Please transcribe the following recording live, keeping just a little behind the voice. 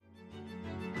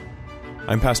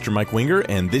I'm Pastor Mike Winger,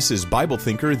 and this is Bible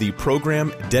Thinker, the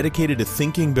program dedicated to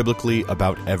thinking biblically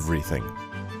about everything.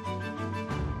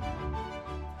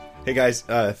 Hey guys,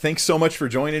 thanks so much for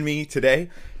joining me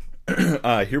today.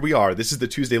 Here we are. This is the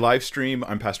Tuesday live stream.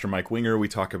 I'm Pastor Mike Winger. We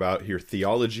talk about here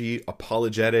theology,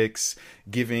 apologetics,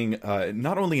 giving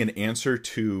not only an answer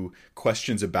to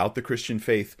questions about the Christian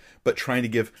faith, but trying to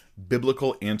give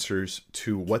biblical answers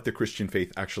to what the Christian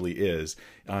faith actually is.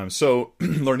 So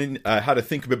learning how to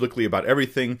think biblically about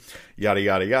everything, yada,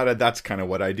 yada, yada. That's kind of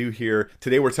what I do here.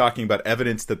 Today we're talking about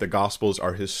evidence that the Gospels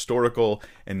are historical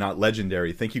and not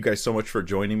legendary. Thank you guys so much for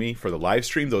joining me for the live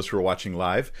stream, those who are watching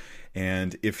live.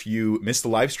 And if you missed the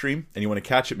live stream and you want to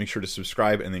catch it, make sure to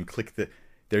subscribe and then click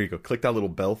there you go, click that little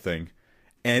bell thing.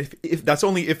 And if that's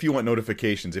only if you want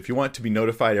notifications. If you want to be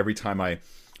notified every time I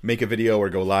make a video or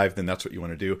go live, then that's what you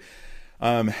want to do.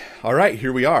 All right,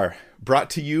 here we are, brought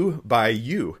to you by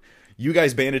you. You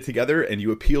guys banded together and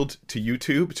you appealed to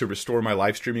YouTube to restore my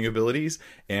live streaming abilities,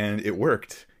 and it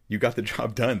worked. You got the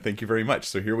job done. Thank you very much.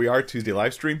 So here we are, Tuesday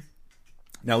live stream.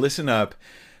 Now listen up.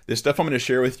 This stuff I'm going to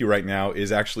share with you right now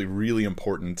is actually really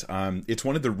important. It's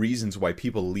one of the reasons why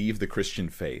people leave the Christian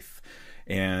faith.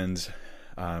 And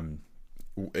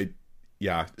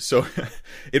so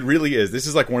it really is. This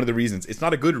is like one of the reasons. It's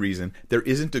not a good reason. There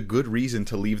isn't a good reason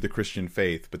to leave the Christian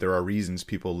faith, but there are reasons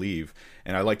people leave.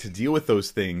 And I like to deal with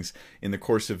those things in the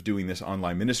course of doing this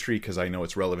online ministry because I know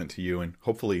it's relevant to you and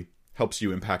hopefully helps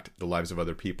you impact the lives of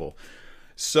other people.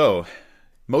 So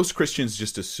most Christians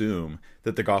just assume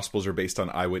that the Gospels are based on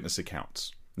eyewitness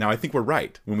accounts. Now, I think we're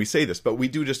right when we say this, but we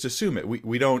do just assume it.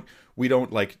 We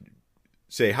don't like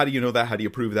say, how do you know that? How do you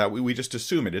prove that? We just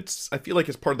assume it. I feel like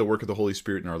it's part of the work of the Holy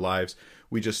Spirit in our lives.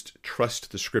 We just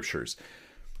trust the Scriptures.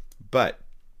 But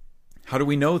how do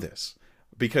we know this?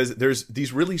 Because there's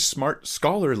these really smart,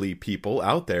 scholarly people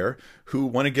out there who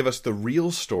want to give us the real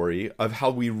story of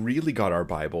how we really got our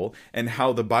Bible and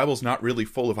how the Bible's not really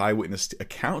full of eyewitness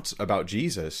accounts about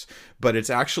Jesus, but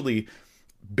it's actually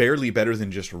barely better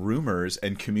than just rumors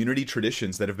and community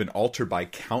traditions that have been altered by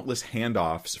countless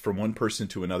handoffs from one person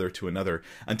to another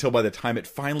until by the time it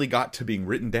finally got to being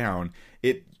written down,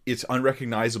 it's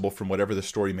unrecognizable from whatever the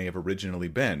story may have originally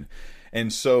been.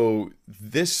 And so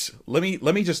this, let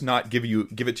me just not give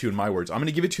it to you in my words. I'm going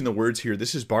to give it to you in the words here.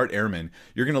 This is Bart Ehrman.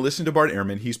 You're going to listen to Bart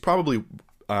Ehrman. He's probably,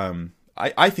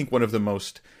 I think, one of the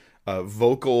most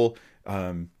vocal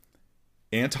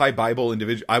anti-Bible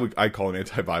individual. I'd call him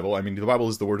anti-Bible. I mean, the Bible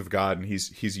is the Word of God, and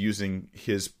he's using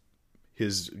his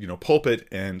pulpit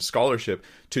and scholarship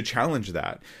to challenge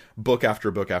that book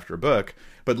after book after book.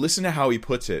 But listen to how he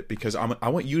puts it, because I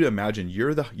want you to imagine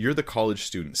you're the college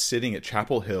student sitting at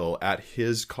Chapel Hill at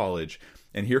his college,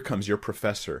 and here comes your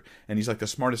professor, and he's like the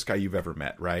smartest guy you've ever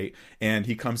met, right? And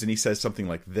he comes and he says something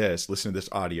like this. Listen to this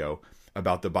audio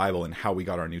about the Bible and how we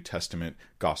got our New Testament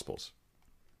Gospels.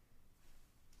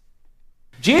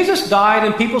 Jesus died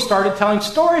and people started telling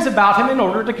stories about him in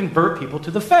order to convert people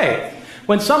to the faith.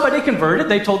 When somebody converted,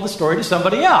 they told the story to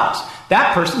somebody else.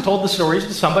 That person told the stories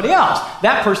to somebody else.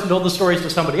 That person told the stories to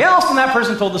somebody else, and that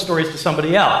person told the stories to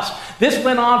somebody else. This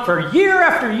went on for year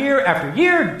after year after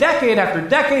year, decade after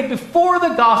decade, before the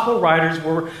gospel writers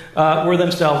were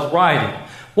themselves writing.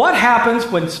 What happens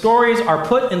when stories are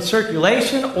put in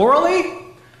circulation orally?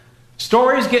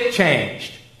 Stories get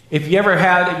changed. If you ever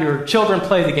had your children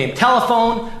play the game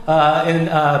telephone in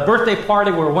a birthday party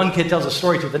where one kid tells a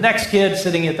story to the next kid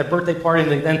sitting at the birthday party,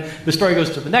 and then the story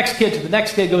goes to the next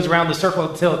kid, goes around the circle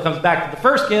until it comes back to the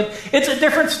first kid, it's a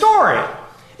different story.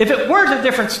 If it weren't a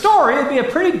different story, it'd be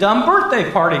a pretty dumb birthday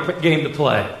party game to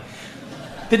play.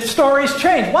 The stories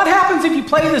change. What happens if you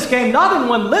play this game not in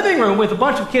one living room with a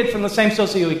bunch of kids from the same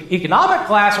socioeconomic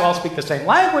class who all speak the same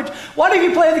language? What if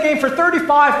you play the game for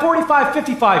 35, 45,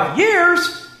 55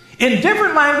 years in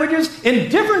different languages, in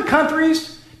different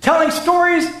countries, telling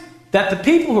stories that the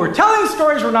people who are telling the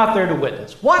stories were not there to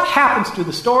witness? What happens to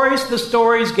the stories? The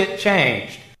stories get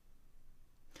changed.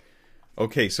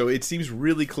 Okay, so it seems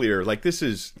really clear. Like this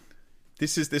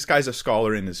guy's a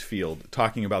scholar in his field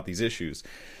talking about these issues.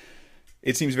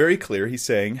 It seems very clear he's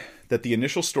saying that the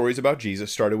initial stories about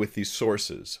Jesus started with these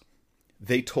sources.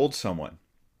 They told someone.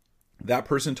 That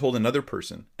person told another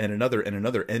person and another and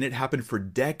another, and it happened for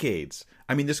decades.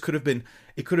 I mean, it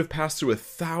could have passed through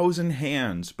 1,000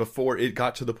 hands before it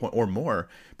got to the point, or more,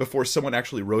 before someone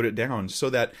actually wrote it down, so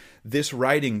that this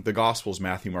writing, the Gospels,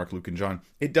 Matthew, Mark, Luke, and John,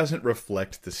 it doesn't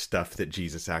reflect the stuff that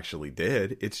Jesus actually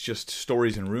did. It's just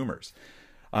stories and rumors.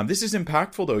 This is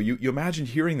impactful, though. You imagine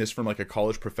hearing this from like a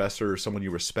college professor or someone you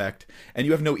respect, and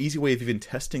you have no easy way of even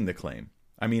testing the claim.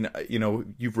 I mean,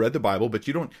 you've read the Bible, but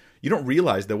you don't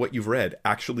realize that what you've read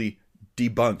actually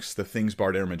debunks the things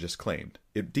Bart Ehrman just claimed.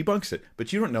 It debunks it,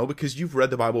 but you don't know because you've read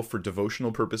the Bible for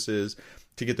devotional purposes,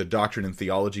 to get the doctrine and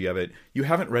theology of it. You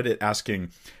haven't read it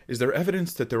asking, is there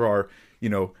evidence that there are,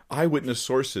 eyewitness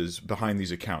sources behind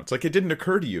these accounts? Like, it didn't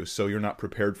occur to you, so you're not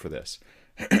prepared for this.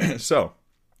 So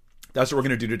that's what we're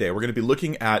going to do today. We're going to be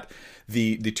looking at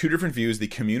the two different views, the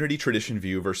community tradition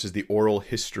view versus the oral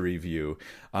history view.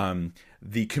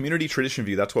 The community tradition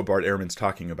view, that's what Bart Ehrman's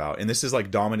talking about. And this is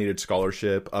like dominated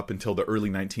scholarship up until the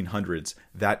early 1900s.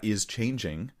 That is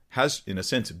changing, has, in a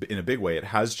sense, in a big way, it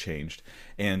has changed.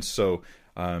 And so,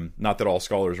 not that all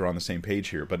scholars are on the same page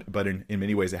here, but in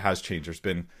many ways it has changed. There's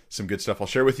been some good stuff I'll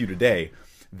share with you today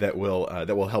that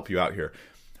will help you out here.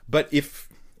 But if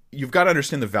you've got to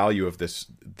understand the value of this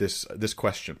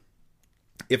question.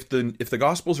 If the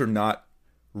Gospels are not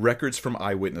records from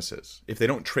eyewitnesses, if they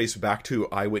don't trace back to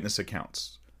eyewitness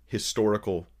accounts,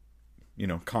 historical,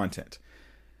 content,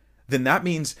 then that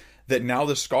means that now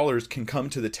the scholars can come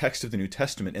to the text of the New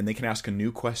Testament and they can ask a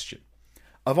new question.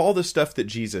 Of all the stuff that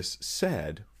Jesus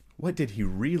said, what did he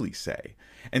really say?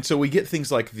 And so we get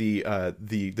things like the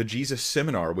Jesus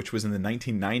Seminar, which was in the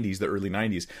 1990s, the early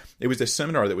 90s. It was a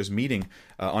seminar that was meeting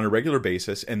on a regular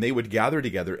basis, and they would gather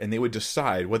together and they would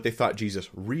decide what they thought Jesus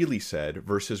really said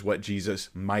versus what Jesus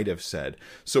might have said.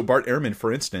 So Bart Ehrman,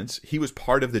 for instance, he was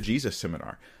part of the Jesus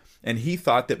Seminar. And he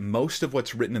thought that most of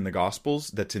what's written in the Gospels,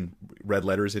 that's in red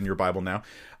letters in your Bible now,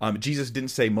 Jesus didn't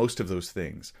say most of those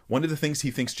things. One of the things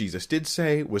he thinks Jesus did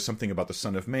say was something about the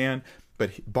Son of Man.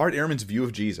 But Bart Ehrman's view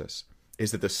of Jesus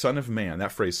is that the Son of Man,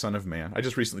 that phrase Son of Man, I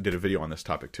just recently did a video on this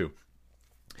topic too.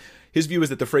 His view is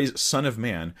that the phrase Son of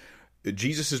Man,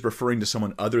 Jesus is referring to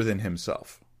someone other than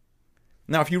himself.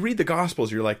 Now, if you read the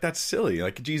Gospels, you're like, that's silly.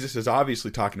 Like, Jesus is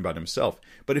obviously talking about himself.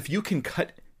 But if you can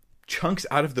cut chunks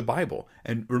out of the Bible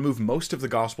and remove most of the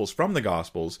Gospels from the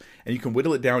Gospels, and you can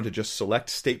whittle it down to just select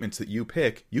statements that you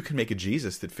pick, you can make a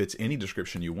Jesus that fits any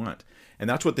description you want. And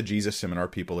that's what the Jesus Seminar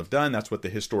people have done. That's what the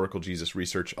historical Jesus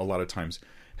research a lot of times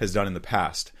has done in the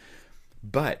past.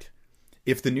 But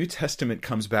if the New Testament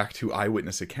comes back to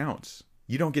eyewitness accounts,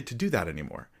 you don't get to do that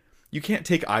anymore. You can't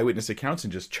take eyewitness accounts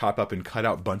and just chop up and cut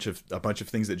out a bunch of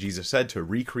things that Jesus said to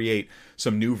recreate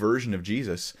some new version of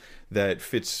Jesus that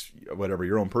fits whatever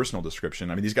your own personal description.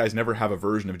 I mean, these guys never have a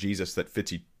version of Jesus that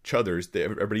fits each other's.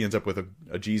 Everybody ends up with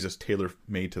a Jesus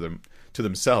tailor-made to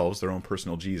themselves, their own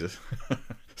personal Jesus,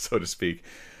 so to speak.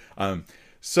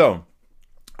 So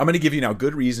I'm going to give you now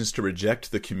good reasons to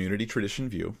reject the community tradition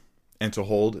view and to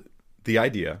hold the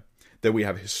idea that we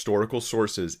have historical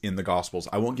sources in the Gospels.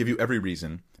 I won't give you every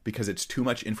reason because it's too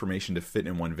much information to fit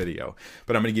in one video,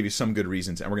 but I'm going to give you some good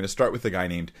reasons, and we're going to start with a guy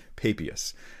named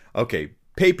Papias. Okay,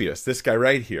 Papias, this guy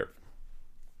right here.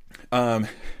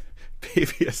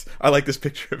 Papias, I like this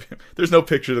picture of him. There's no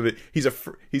picture of it. He's a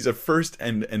first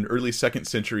and early second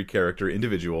century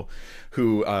individual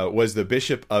who was the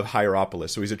bishop of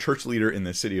Hierapolis. So he's a church leader in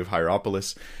the city of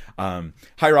Hierapolis.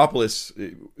 Hierapolis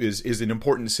is an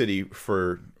important city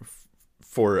for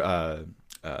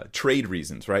trade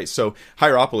reasons, right? So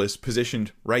Hierapolis,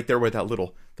 positioned right there where the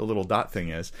little dot thing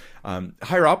is.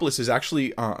 Hierapolis is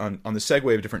actually on the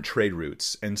segue of different trade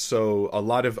routes, and so a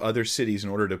lot of other cities, in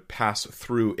order to pass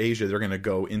through Asia, they're going to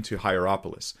go into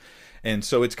Hierapolis. And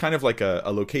so it's kind of like a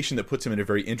location that puts him in a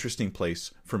very interesting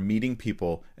place for meeting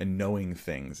people and knowing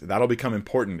things. That'll become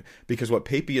important because what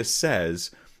Papias says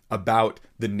about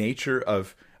the nature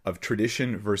of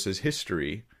tradition versus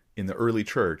history in the early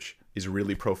church is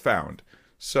really profound.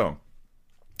 So,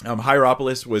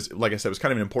 Hierapolis was, like I said, was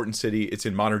kind of an important city. It's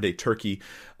in modern day Turkey.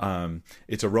 Was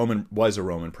a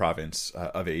Roman province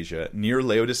of Asia, near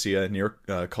Laodicea, near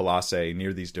Colossae,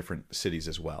 near these different cities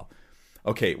as well.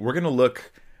 Okay, we're going to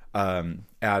look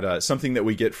at something that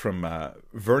we get from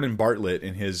Vernon Bartlett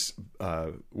in his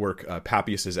work,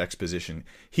 Papias' Exposition.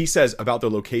 He says about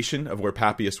the location of where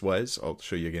Papias was. I'll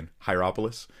show you again,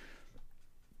 Hierapolis.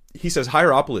 He says,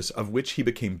 Hierapolis, of which he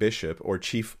became bishop or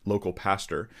chief local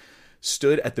pastor,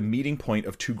 stood at the meeting point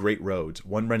of two great roads,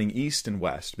 one running east and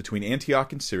west, between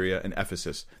Antioch in Syria and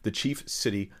Ephesus, the chief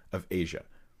city of Asia.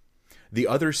 The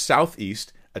other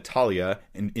southeast, Attalia,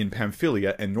 in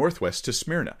Pamphylia, and northwest to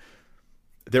Smyrna.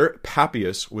 There,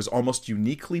 Papias was almost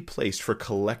uniquely placed for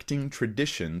collecting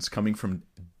traditions coming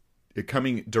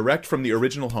direct from the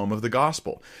original home of the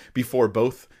gospel,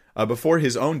 before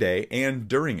his own day and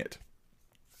during it,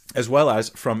 as well as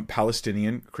from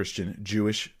Palestinian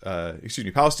leaders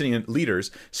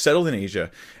settled in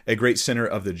Asia, a great center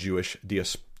of the Jewish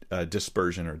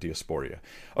dispersion or diaspora.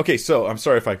 Okay, so I'm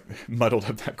sorry if I muddled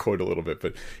up that quote a little bit,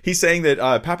 but he's saying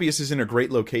that Papias is in a great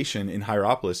location in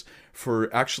Hierapolis for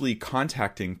actually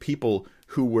contacting people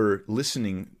who were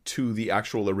listening to the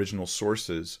actual original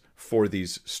sources for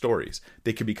these stories.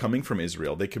 They could be coming from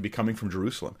Israel. They could be coming from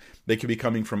Jerusalem. They could be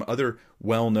coming from other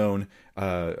well-known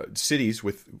cities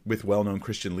with well-known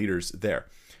Christian leaders there.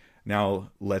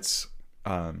 Now let's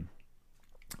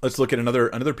look at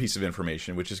another piece of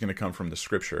information, which is going to come from the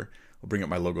Scripture. I'll bring up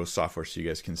my Logos software so you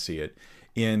guys can see it.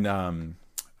 In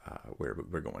where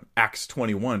we're going, Acts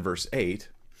 21, verse 8.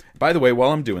 By the way,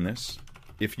 while I'm doing this,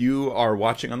 if you are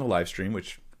watching on the live stream,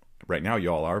 which right now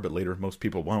you all are, but later most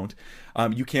people won't,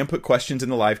 you can put questions in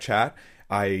the live chat.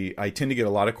 I tend to get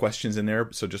a lot of questions in there,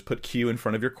 so just put Q in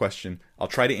front of your question. I'll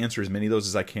try to answer as many of those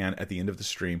as I can at the end of the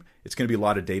stream. It's going to be a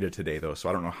lot of data today, though, so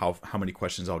I don't know how many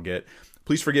questions I'll get.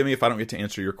 Please forgive me if I don't get to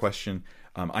answer your question.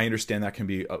 I understand that can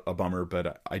be a bummer,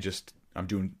 but I'm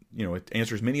doing,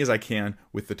 answer as many as I can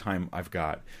with the time I've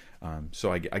got.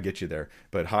 So I get you there.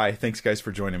 But hi, thanks guys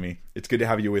for joining me. It's good to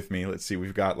have you with me. Let's see,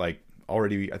 we've got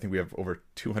already, I think we have over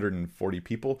 240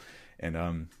 people.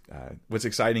 And what's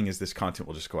exciting is this content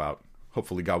will just go out,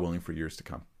 hopefully, God willing, for years to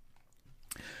come.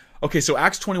 Okay, so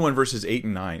Acts 21 verses 8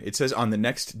 and 9. It says, "On the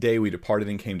next day we departed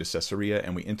and came to Caesarea,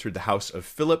 and we entered the house of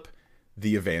Philip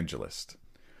the evangelist,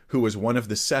 who was one of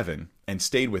the 7, and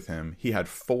stayed with him. He had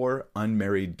 4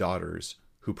 unmarried daughters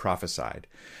who prophesied."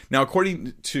 Now,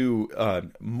 according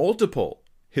to multiple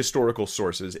historical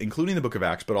sources, including the book of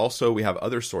Acts, but also we have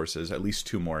other sources, at least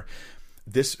 2 more,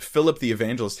 this Philip the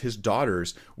evangelist, his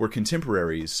daughters were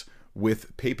contemporaries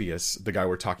with Papias, the guy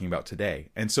we're talking about today.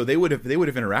 And so they would have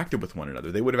interacted with one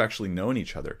another. They would have actually known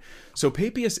each other. So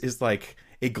Papias is like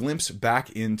a glimpse back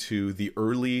into the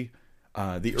early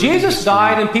Jesus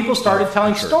died and people started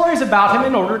telling stories about him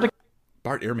in order to...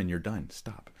 Bart Ehrman, you're done.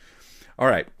 Stop. All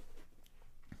right.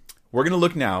 We're going to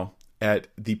look now at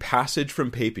the passage from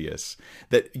Papias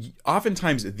that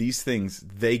oftentimes these things,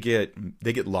 they get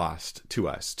lost to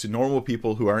us, to normal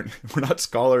people who we're not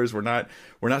scholars, we're not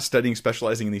studying,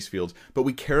 specializing in these fields, but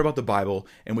we care about the Bible,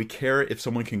 and we care if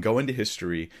someone can go into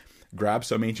history, grab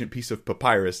some ancient piece of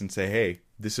papyrus and say, hey,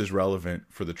 this is relevant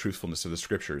for the truthfulness of the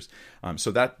Scriptures.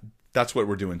 So that's what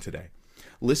we're doing today.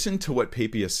 Listen to what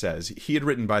Papias says. He had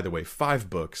written, by the way, 5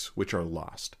 books which are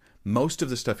lost. Most of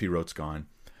the stuff he wrote's gone.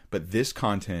 But this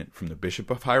content from the Bishop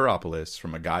of Hierapolis,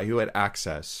 from a guy who had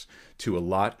access to a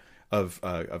lot of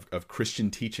Christian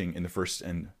teaching in the first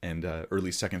and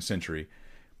early 2nd century,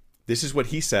 this is what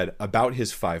he said about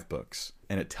his 5 books.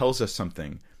 And it tells us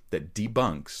something that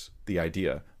debunks the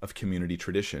idea of community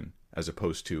tradition as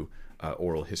opposed to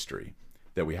oral history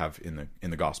that we have in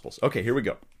the Gospels. Okay, here we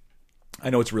go. I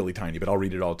know it's really tiny, but I'll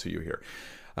read it all to you here.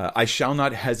 "I shall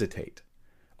not hesitate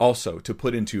also to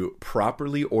put into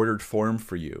properly ordered form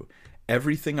for you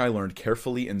everything I learned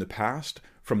carefully in the past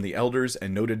from the elders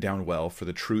and noted down well, for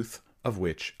the truth of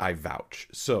which I vouch."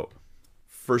 So,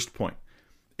 first point,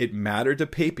 it mattered to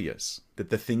Papias that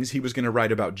the things he was going to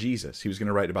write about Jesus, he was going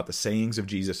to write about the sayings of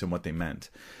Jesus and what they meant.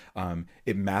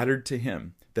 It mattered to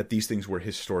him that these things were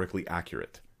historically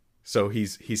accurate. So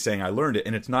he's saying, I learned it,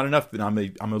 and it's not enough that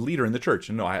I'm a leader in the church.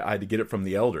 No, I had to get it from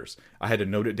the elders. I had to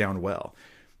note it down well.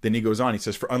 Then he goes on, he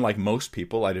says, "For unlike most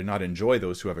people, I did not enjoy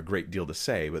those who have a great deal to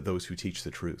say, but those who teach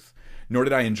the truth. Nor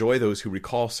did I enjoy those who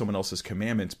recall someone else's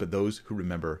commandments, but those who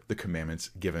remember the commandments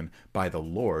given by the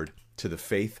Lord to the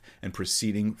faith and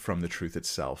proceeding from the truth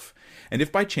itself. And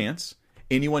if by chance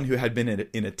anyone who had been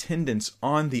in attendance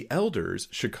on the elders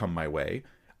should come my way,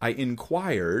 I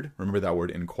inquired," remember that word,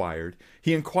 inquired,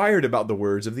 he inquired about the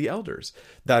words of the elders.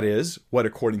 That is, what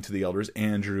according to the elders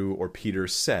Andrew or Peter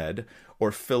said,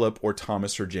 or Philip or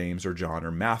Thomas or James or John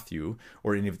or Matthew,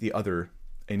 or any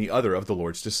other of the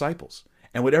Lord's disciples.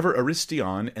 And whatever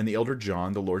Aristion and the elder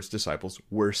John, the Lord's disciples,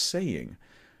 were saying.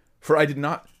 For I did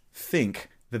not think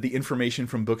that the information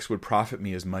from books would profit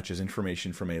me as much as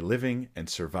information from a living and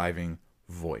surviving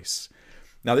voice.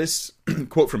 Now, this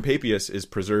quote from Papias is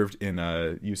preserved in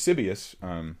Eusebius,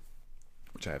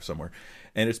 which I have somewhere,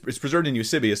 and it's preserved in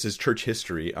Eusebius' church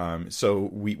history. So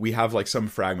we have like some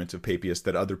fragments of Papias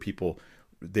that other people,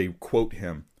 they quote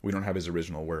him. We don't have his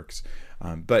original works.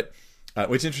 But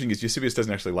what's interesting is Eusebius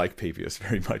doesn't actually like Papias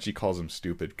very much. He calls him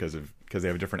stupid because they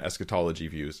have different eschatology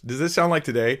views. Does this sound like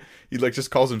today? He just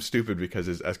calls him stupid because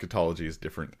his eschatology is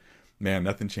different. Man,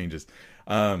 nothing changes.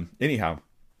 Anyhow.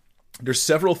 There's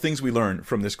several things we learn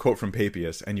from this quote from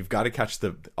Papias, and you've got to catch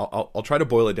I'll try to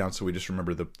boil it down so we just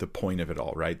remember the point of it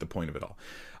all, right? The point of it all.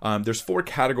 There's 4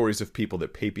 categories of people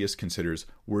that Papias considers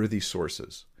worthy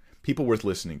sources, people worth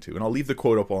listening to. And I'll leave the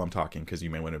quote up while I'm talking because you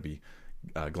may want to be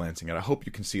glancing at. I hope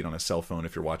you can see it on a cell phone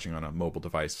if you're watching on a mobile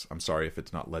device. I'm sorry if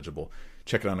it's not legible.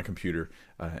 Check it on a computer,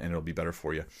 and it'll be better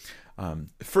for you.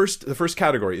 The first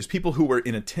category is people who were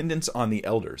in attendance on the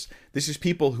elders. This is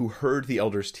people who heard the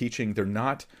elders teaching. They're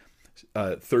not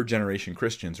third generation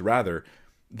Christians. Rather,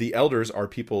 the elders are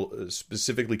people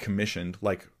specifically commissioned,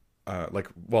 well,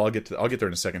 I'll get there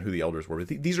in a second who the elders were.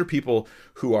 But these are people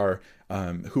who are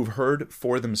who've heard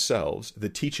for themselves the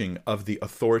teaching of the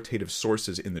authoritative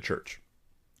sources in the church,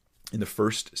 in the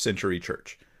first century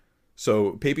church.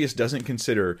 So Papias doesn't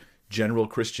consider general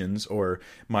Christians or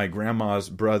my grandma's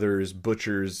brother's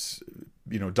butcher's,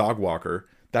 dog walker.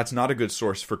 That's not a good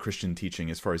source for Christian teaching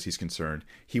as far as he's concerned.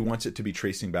 He wants it to be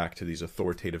tracing back to these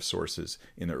authoritative sources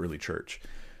in the early church.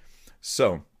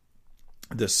 So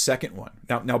the second one.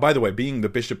 Now, by the way, being the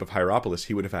bishop of Hierapolis,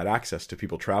 he would have had access to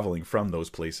people traveling from those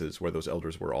places where those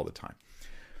elders were all the time.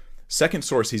 Second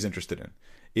source he's interested in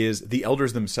is the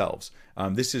elders themselves.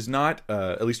 This is not,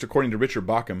 at least according to Richard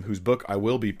Bauckham, whose book I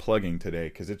will be plugging today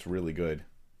because it's really good.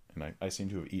 And I seem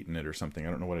to have eaten it or something. I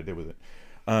don't know what I did with it.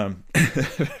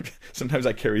 Sometimes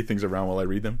I carry things around while I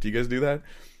read them. Do you guys do that?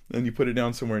 Then you put it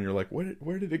down somewhere and you're like,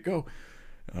 where did it go?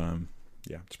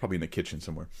 Yeah, it's probably in the kitchen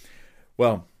somewhere.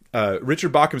 Well,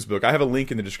 Richard Bauckham's book, I have a link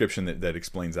in the description that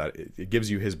explains that. It gives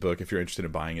you his book if you're interested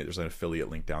in buying it. There's an affiliate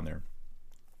link down there.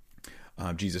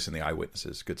 Jesus and the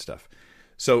Eyewitnesses, good stuff.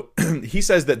 So he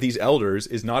says that these elders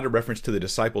is not a reference to the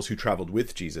disciples who traveled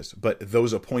with Jesus, but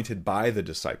those appointed by the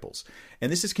disciples.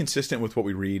 And this is consistent with what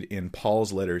we read in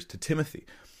Paul's letters to Timothy.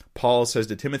 Paul says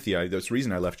to Timothy, that's the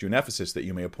reason I left you in Ephesus, that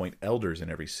you may appoint elders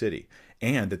in every city,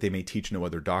 and that they may teach no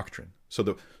other doctrine. So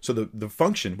the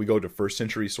function, we go to first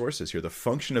century sources here, the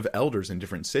function of elders in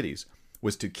different cities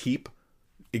was to keep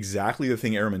exactly the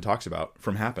thing Ehrman talks about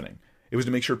from happening. It was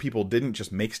to make sure people didn't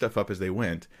just make stuff up as they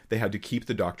went. They had to keep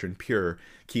the doctrine pure,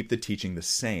 keep the teaching the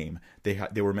same.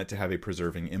 They were meant to have a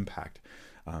preserving impact.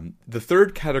 The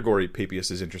third category Papias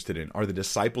is interested in are the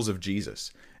disciples of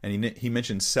Jesus. And he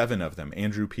mentions 7 of them: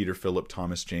 Andrew, Peter, Philip,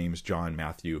 Thomas, James, John,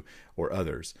 Matthew, or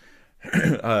others.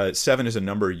 7 is a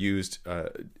number used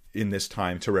in this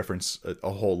time to reference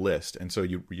a whole list. And so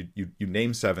you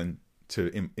name 7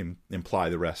 to imply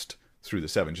the rest through the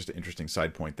 7. Just an interesting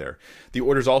side point there. The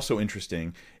order is also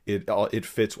interesting. It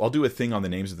fits. I'll do a thing on the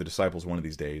names of the disciples one of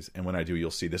these days, and when I do, you'll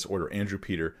see this order: Andrew,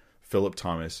 Peter, Philip,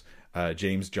 Thomas,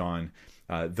 James, John.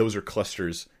 Those are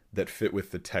clusters that fit with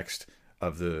the text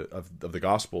of the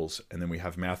Gospels, and then we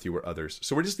have Matthew or others.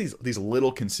 So we're just these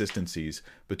little consistencies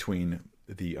between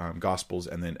the Gospels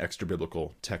and then extra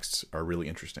biblical texts are really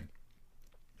interesting.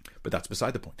 But that's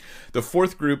beside the point. The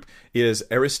fourth group is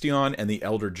Aristion and the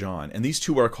elder John. And these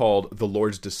two are called the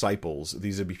Lord's disciples.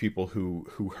 These would be people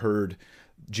who heard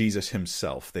Jesus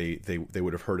himself. They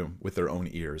would have heard him with their own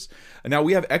ears. And now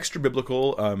we have extra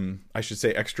biblical, I should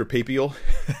say extra papal.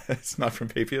 It's not from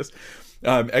Papias.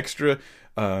 Extra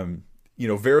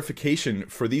verification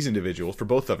for these individuals, for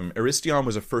both of them. Aristion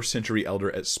was a first century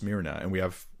elder at Smyrna, and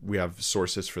we have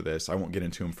sources for this. I won't get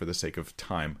into them for the sake of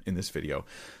time in this video.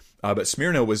 But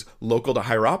Smyrna was local to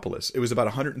Hierapolis. It was about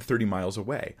 130 miles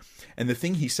away. And the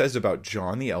thing he says about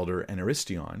John the elder and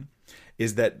Aristion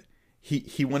is that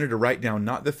he wanted to write down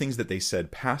not the things that they said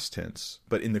past tense,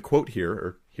 but in the quote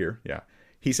here,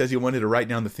 he says he wanted to write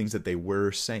down the things that they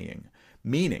were saying.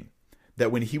 Meaning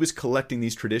that when he was collecting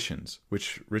these traditions,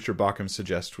 which Richard Bauckham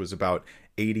suggests was about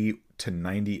 80 to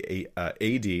 90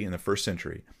 AD in the first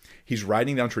century, he's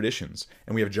writing down traditions.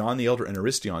 And we have John the elder and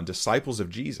Aristion, disciples of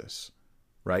Jesus,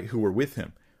 right, who were with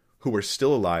him, who were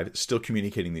still alive, still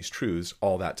communicating these truths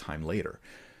all that time later.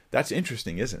 That's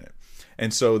interesting, isn't it?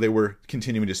 And so they were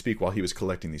continuing to speak while he was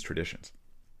collecting these traditions.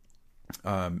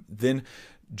 Then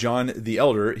John the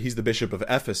elder, he's the bishop of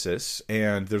Ephesus,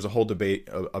 and there's a whole debate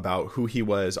about who he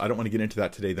was. I don't want to get into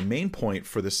that today. The main point,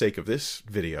 for the sake of this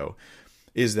video,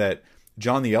 is that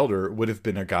John the elder would have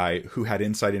been a guy who had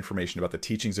inside information about the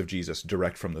teachings of Jesus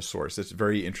direct from the source. It's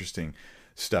very interesting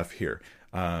stuff here.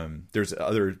 There's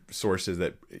other sources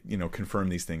that confirm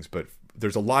these things, but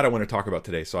there's a lot I want to talk about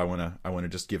today, so I want to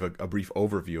just give a brief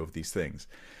overview of these things.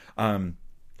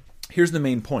 Here's the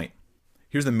main point.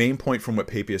 Here's the main point from what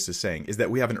Papias is saying, is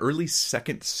that we have an early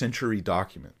 2nd century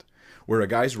document where a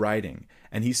guy's writing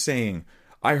and he's saying,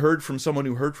 I heard from someone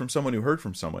who heard from someone who heard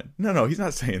from someone. No, he's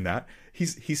not saying that.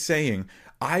 He's saying,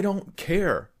 I don't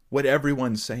care what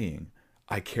everyone's saying.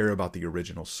 I care about the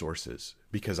original sources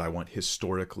because I want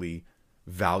historically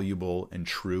valuable and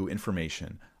true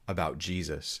information about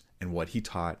Jesus and what he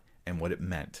taught and what it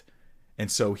meant. And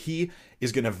so he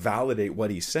is going to validate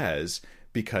what he says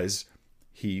because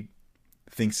he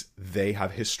thinks they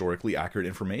have historically accurate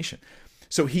information.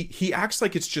 So he acts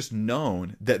like it's just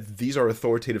known that these are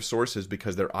authoritative sources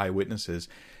because they're eyewitnesses.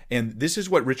 And this is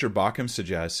what Richard Bauckham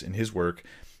suggests in his work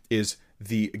is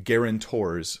the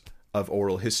guarantors of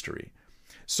oral history.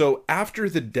 So after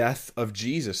the death of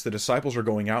Jesus, the disciples are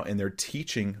going out and they're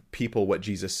teaching people what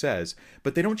Jesus says,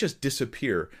 but they don't just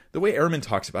disappear. The way Ehrman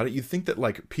talks about it, you'd think that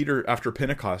like Peter after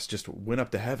Pentecost just went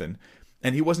up to heaven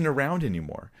and he wasn't around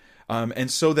anymore.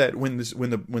 And so that when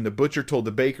the butcher told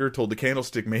the baker, told the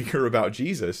candlestick maker about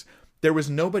Jesus, there was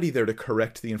nobody there to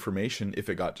correct the information if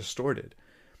it got distorted.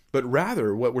 But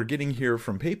rather, what we're getting here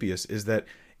from Papias is that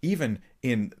even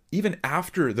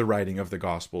after the writing of the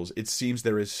Gospels, it seems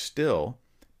there is still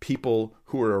people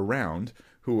who are around,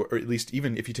 who, or at least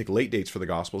even if you take late dates for the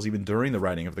Gospels, even during the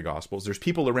writing of the Gospels, there's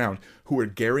people around who are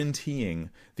guaranteeing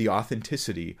the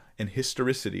authenticity and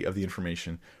historicity of the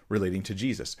information relating to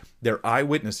Jesus. They're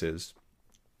eyewitnesses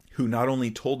who not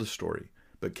only told the story,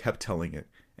 but kept telling it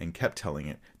and kept telling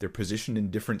it. They're positioned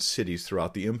in different cities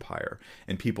throughout the empire,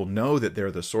 and people know that they're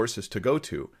the sources to go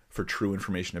to for true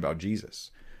information about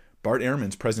Jesus. Bart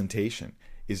Ehrman's presentation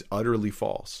is utterly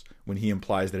false when he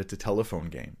implies that it's a telephone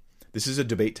game. This is a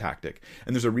debate tactic.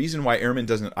 And there's a reason why Ehrman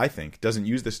doesn't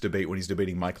use this debate when he's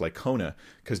debating Mike Licona,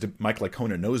 because Mike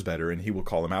Licona knows better and he will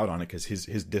call him out on it because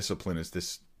his discipline is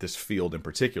this field in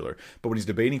particular. But when he's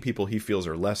debating people he feels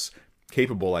are less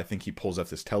capable, I think he pulls up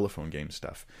this telephone game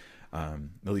stuff. At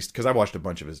least because I watched a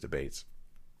bunch of his debates.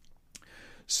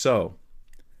 So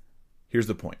here's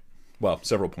the point. Well,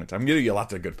 several points. I'm giving you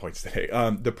lots of good points today.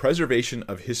 The preservation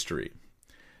of history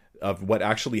of what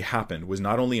actually happened was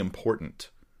not only important,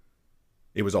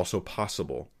 it was also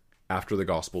possible after the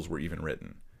Gospels were even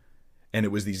written. And it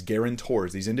was these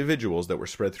guarantors, these individuals that were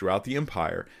spread throughout the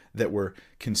empire that were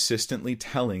consistently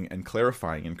telling and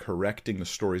clarifying and correcting the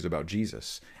stories about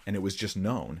Jesus. And it was just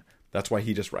known. That's why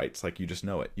he just writes, like, you just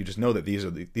know it. You just know that these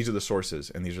are the sources,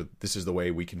 and this is the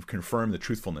way we can confirm the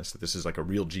truthfulness, that this is like a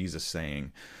real Jesus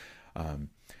saying.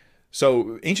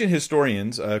 So ancient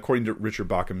historians, according to Richard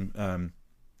Bauckham,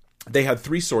 they had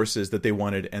three sources that they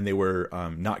wanted, and they were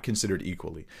not considered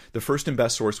equally. The first and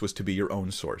best source was to be your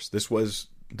own source. This was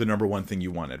the number one thing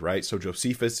you wanted, right? So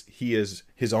Josephus, he's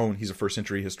a first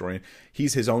century historian.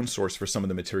 He's his own source for some of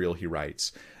the material he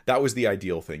writes. That was the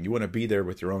ideal thing. You want to be there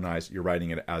with your own eyes. You're writing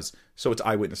it so it's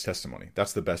eyewitness testimony.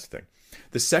 That's the best thing.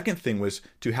 The second thing was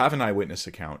to have an eyewitness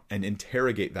account and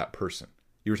interrogate that person.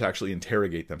 You were to actually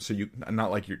interrogate them. So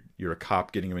not like you're a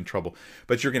cop getting them in trouble,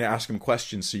 but you're going to ask them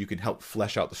questions so you can help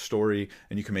flesh out the story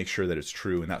and you can make sure that it's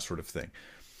true and that sort of thing.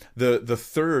 The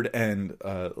third and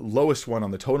lowest one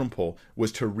on the totem pole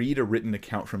was to read a written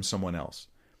account from someone else.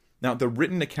 Now, the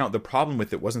written account, the problem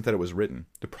with it wasn't that it was written.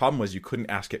 The problem was you couldn't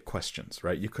ask it questions,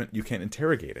 right? You can't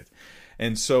interrogate it.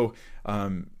 And so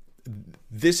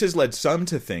this has led some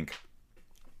to think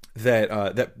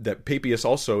that Papias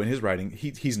also in his writing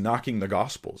he's knocking the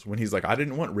Gospels when he's like, I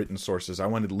didn't want written sources, I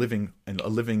wanted a living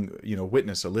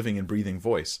witness, a living and breathing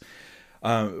voice.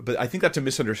 But I think that's a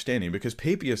misunderstanding, because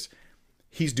Papias,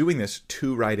 he's doing this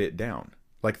to write it down.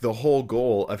 Like, the whole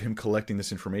goal of him collecting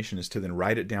this information is to then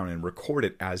write it down and record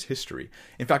it as history.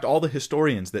 In fact, all the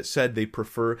historians that said they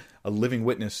prefer a living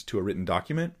witness to a written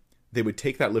document, they would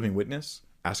take that living witness,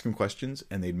 ask him questions,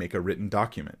 and they'd make a written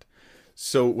document.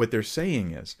 So what they're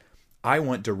saying is, I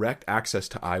want direct access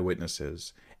to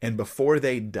eyewitnesses, and before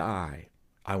they die,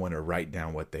 I want to write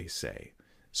down what they say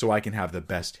so I can have the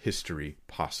best history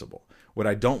possible. What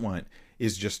I don't want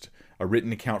is just a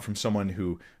written account from someone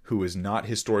who is not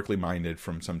historically minded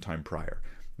from some time prior.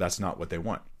 That's not what they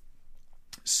want.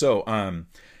 So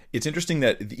it's interesting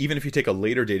that even if you take a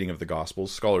later dating of the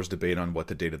Gospels, scholars debate on what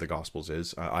the date of the Gospels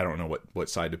is. I don't know what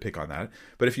side to pick on that.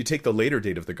 But if you take the later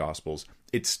date of the Gospels,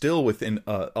 it's still within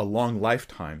a long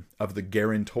lifetime of the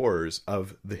guarantors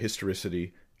of the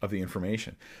historicity of the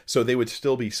information. So they would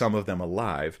still be, some of them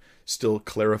alive, still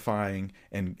clarifying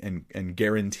and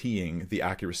guaranteeing the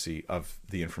accuracy of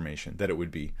the information, that it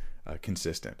would be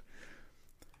consistent.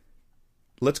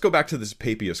 Let's go back to this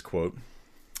Papias quote.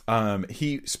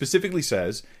 He specifically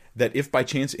says that if by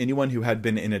chance anyone who had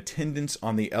been in attendance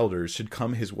on the elders should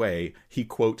come his way, he,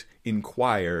 quote,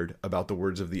 inquired about the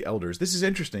words of the elders. This is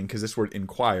interesting because this word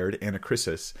inquired,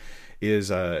 anakrisis, is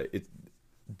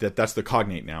that's the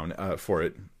cognate noun for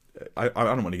it. I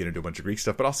don't want to get into a bunch of Greek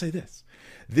stuff, but I'll say this.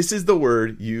 This is the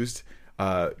word used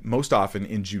most often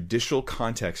in judicial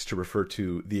context to refer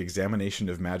to the examination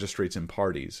of magistrates and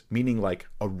parties, meaning like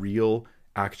a real,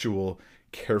 actual,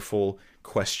 careful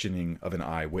questioning of an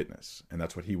eyewitness. And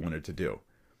that's what he wanted to do.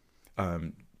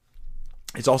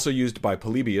 It's also used by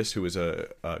Polybius, who is a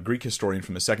Greek historian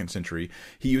from the 2nd century.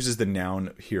 He uses the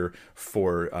noun here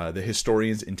for the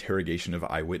historian's interrogation of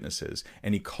eyewitnesses.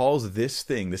 And he calls this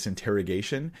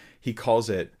interrogation, he calls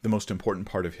it the most important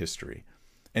part of history.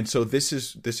 And so this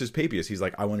is Papias. He's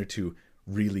like, I wanted to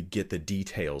really get the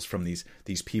details from these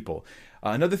people.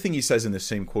 Another thing he says in the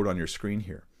same quote on your screen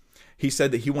here, he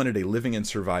said that he wanted a living and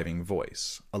surviving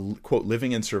voice. A, quote,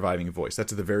 living and surviving voice.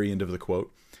 That's at the very end of the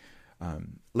quote.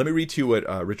 Let me read to you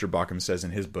what Richard Bauckham says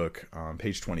in his book,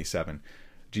 page 27,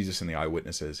 Jesus and the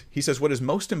Eyewitnesses. He says, what is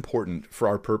most important for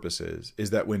our purposes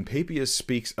is that when Papias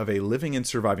speaks of a living and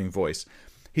surviving voice,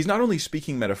 he's not only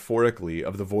speaking metaphorically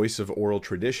of the voice of oral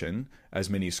tradition, as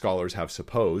many scholars have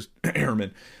supposed,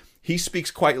 he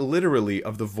speaks quite literally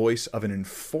of the voice of an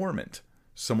informant,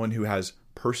 someone who has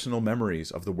personal memories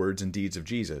of the words and deeds of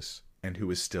Jesus and who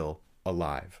is still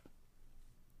alive.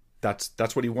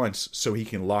 That's what he wants, so he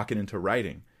can lock it into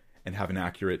writing and have an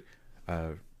accurate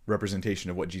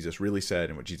representation of what Jesus really said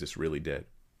and what Jesus really did.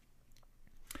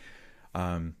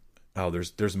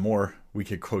 There's more we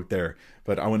could quote there,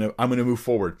 but I'm gonna move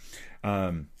forward.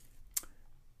 Some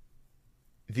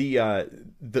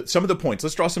of the points.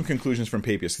 Let's draw some conclusions from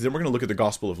Papias, because then we're going to look at the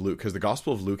Gospel of Luke, because the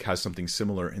Gospel of Luke has something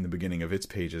similar in the beginning of its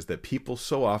pages that people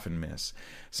so often miss.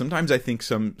 Sometimes I think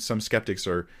some skeptics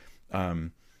are.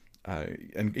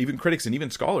 And even critics and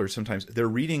even scholars, sometimes they're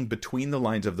reading between the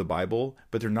lines of the Bible,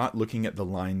 but they're not looking at the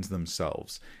lines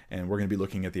themselves. And we're going to be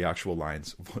looking at the actual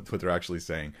lines, what they're actually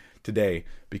saying today,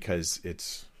 because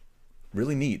it's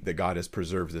really neat that God has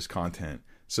preserved this content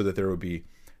so that there will be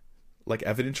like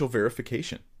evidential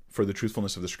verification for the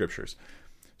truthfulness of the scriptures.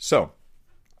 So,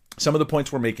 some of the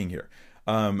points we're making here.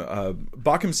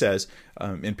 Bauckham says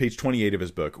in page 28 of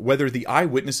his book, whether the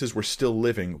eyewitnesses were still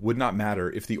living would not matter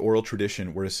if the oral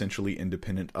tradition were essentially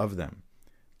independent of them.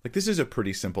 Like, this is a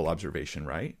pretty simple observation,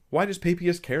 right? Why does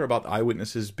Papias care about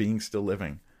eyewitnesses being still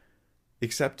living?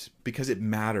 Except because it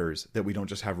matters that we don't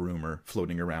just have rumor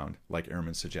floating around, like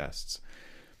Ehrman suggests.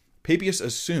 Papias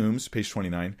assumes, page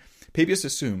 29, Papias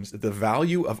assumes that the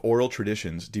value of oral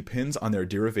traditions depends on their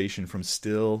derivation from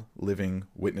still living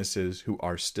witnesses who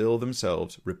are still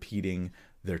themselves repeating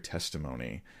their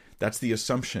testimony. That's the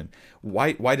assumption.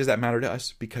 Why does that matter to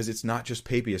us? Because it's not just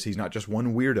Papias. He's not just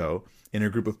one weirdo in a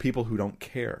group of people who don't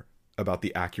care about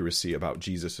the accuracy about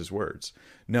Jesus' words.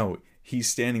 No, he's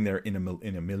standing there in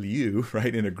a milieu,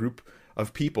 right, in a group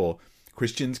of people.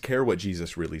 Christians care what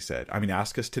Jesus really said. I mean,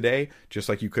 ask us today, just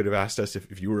like you could have asked us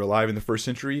if you were alive in the 1st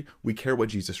century, we care what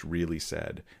Jesus really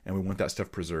said, and we want that stuff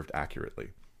preserved accurately.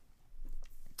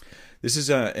 This is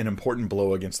an important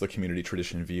blow against the community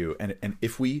tradition view, and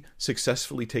if we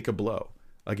successfully take a blow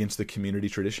against the community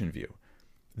tradition view,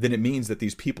 then it means that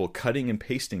these people cutting and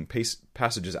pasting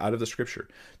passages out of the scripture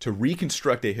to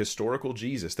reconstruct a historical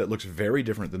Jesus that looks very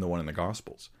different than the one in the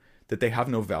Gospels, that they have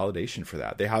no validation for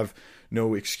that. They have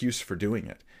no excuse for doing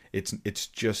it. It's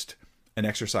just an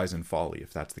exercise in folly,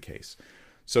 if that's the case.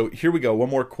 So here we go. One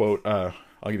more quote. I'll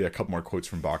give you a couple more quotes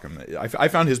from Bauckham. I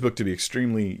found his book to be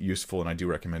extremely useful, and I do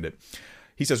recommend it.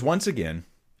 He says, once again,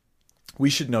 we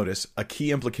should notice a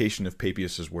key implication of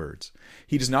Papias' words.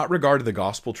 He does not regard the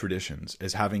gospel traditions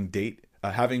as having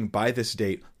by this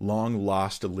date long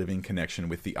lost a living connection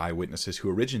with the eyewitnesses who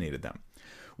originated them.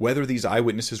 Whether these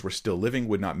eyewitnesses were still living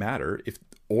would not matter if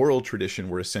oral tradition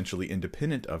were essentially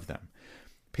independent of them.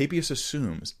 Papias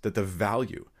assumes that the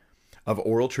value of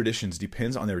oral traditions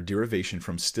depends on their derivation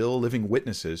from still living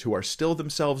witnesses who are still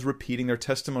themselves repeating their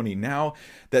testimony now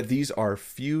that these are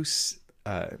few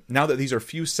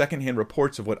secondhand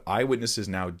reports of what eyewitnesses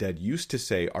now dead used to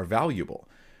say are valuable.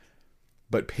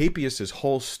 But Papias'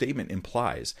 whole statement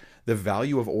implies the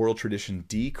value of oral tradition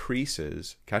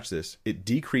decreases, catch this, it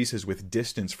decreases with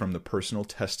distance from the personal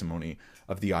testimony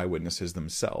of the eyewitnesses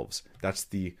themselves. That's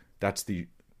the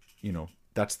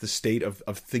state of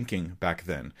thinking back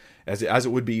then, as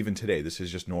it would be even today. This is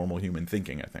just normal human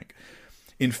thinking, I think.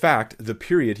 In fact, the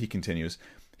period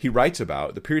he writes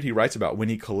about when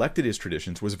he collected his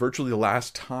traditions was virtually the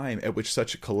last time at which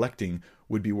such collecting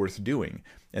would be worth doing.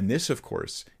 And this, of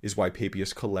course, is why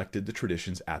Papias collected the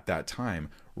traditions at that time,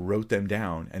 wrote them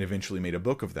down, and eventually made a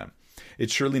book of them.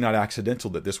 It's surely not accidental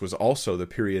that this was also the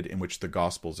period in which the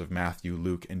Gospels of Matthew,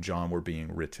 Luke, and John were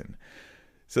being written.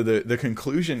 So the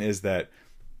conclusion is that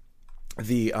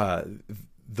the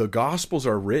Gospels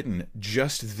are written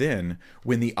just then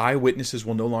when the eyewitnesses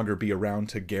will no longer be around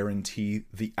to guarantee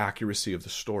the accuracy of the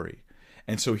story.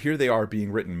 And so here they are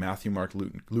being written, Matthew, Mark,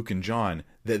 Luke, and John,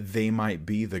 that they might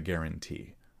be the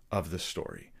guarantee of the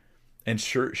story. And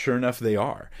sure enough, they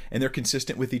are. And they're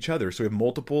consistent with each other. So we have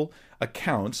multiple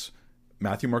accounts,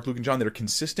 Matthew, Mark, Luke, and John, that are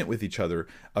consistent with each other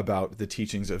about the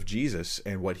teachings of Jesus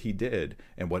and what he did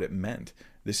and what it meant.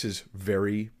 This is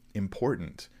very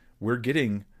important. We're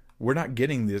not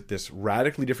getting this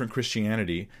radically different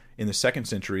Christianity in the 2nd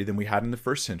century than we had in the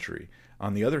 1st century.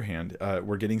 On the other hand,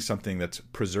 we're getting something that's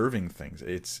preserving things.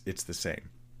 It's the same.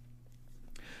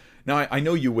 Now, I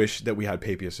know you wish that we had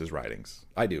Papias' writings.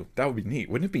 I do. That would be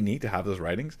neat. Wouldn't it be neat to have those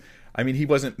writings? I mean,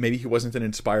 maybe he wasn't an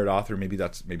inspired author. Maybe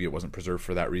it wasn't preserved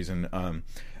for that reason.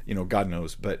 God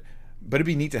knows. But it'd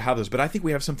be neat to have those. But I think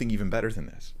we have something even better than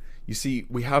this. You see,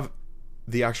 we have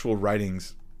the actual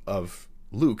writings of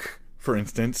Luke, for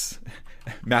instance.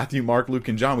 Matthew, Mark, Luke,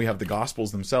 and John. We have the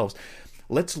Gospels themselves.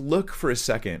 Let's look for a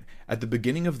second at the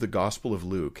beginning of the Gospel of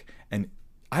Luke. And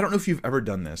I don't know if you've ever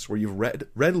done this, where you've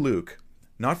read Luke,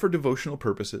 not for devotional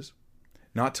purposes,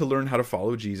 not to learn how to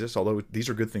follow Jesus, although these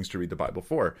are good things to read the Bible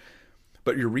for,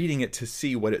 but you're reading it to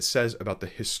see what it says about the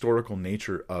historical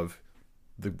nature of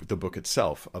the book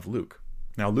itself, of Luke.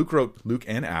 Now, Luke wrote Luke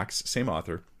and Acts, same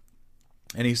author,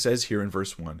 and he says here in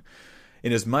verse 1,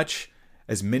 "Inasmuch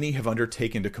as many have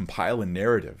undertaken to compile a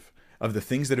narrative of the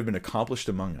things that have been accomplished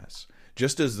among us,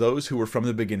 just as those who were from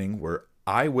the beginning were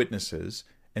eyewitnesses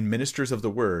and ministers of the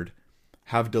word,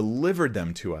 have delivered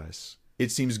them to us,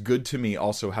 it seems good to me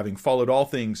also, having followed all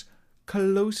things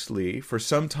closely for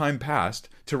some time past,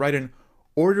 to write an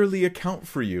orderly account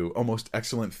for you, O most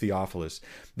excellent Theophilus,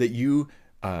 that you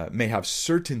may have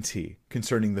certainty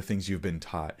concerning the things you've been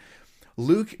taught."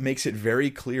 Luke makes it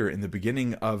very clear in the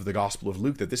beginning of the Gospel of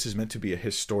Luke that this is meant to be a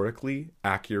historically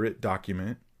accurate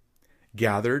document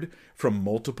gathered from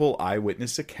multiple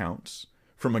eyewitness accounts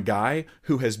from a guy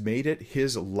who has made it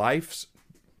his life's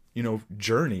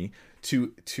journey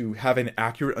to have an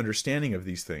accurate understanding of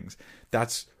these things.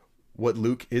 That's what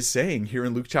Luke is saying here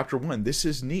in Luke chapter 1. This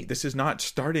is neat. This is not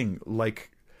starting like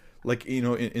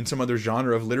in some other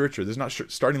genre of literature. This is not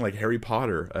starting like Harry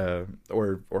Potter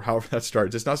or however that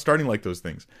starts. It's not starting like those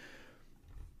things.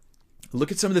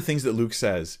 Look at some of the things that Luke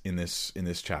says in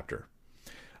this chapter.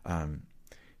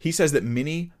 He says that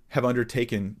many have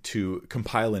undertaken to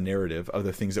compile a narrative of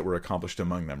the things that were accomplished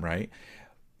among them, right?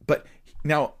 But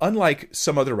now, unlike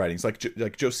some other writings,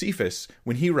 like Josephus,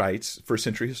 when he writes, first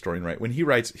century historian, right? When he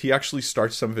writes, he actually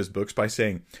starts some of his books by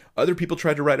saying, other people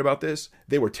tried to write about this.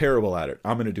 They were terrible at it.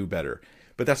 I'm going to do better.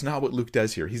 But that's not what Luke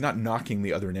does here. He's not knocking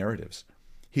the other narratives.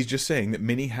 He's just saying that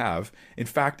many have. In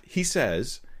fact, he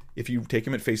says, if you take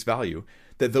him at face value,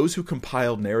 that those who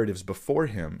compiled narratives before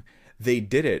him, they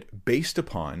did it based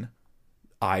upon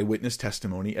eyewitness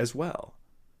testimony as well.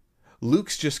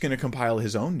 Luke's just going to compile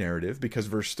his own narrative because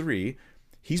verse 3,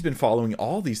 he's been following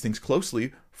all these things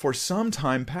closely for some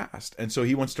time past. And so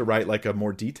he wants to write like a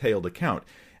more detailed account.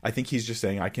 I think he's just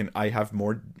saying, I have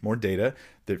more data.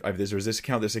 There's this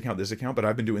account, but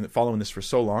I've been following this for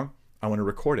so long, I want to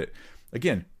record it.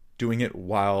 Again, doing it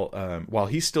while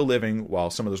he's still living, while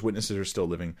some of those witnesses are still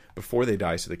living, before they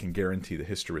die, so they can guarantee the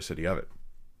historicity of it.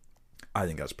 I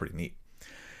think that's pretty neat.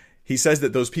 He says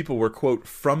that those people were, quote,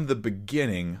 from the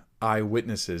beginning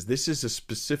eyewitnesses. This is a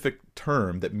specific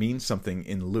term that means something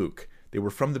in Luke. They were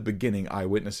from the beginning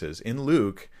eyewitnesses. In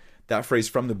Luke, that phrase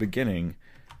from the beginning,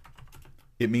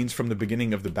 it means from the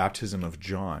beginning of the baptism of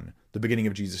John, the beginning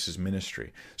of Jesus'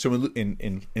 ministry. So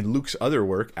in Luke's other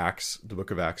work, Acts, the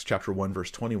book of Acts, chapter 1,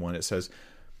 verse 21, it says,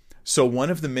 "So one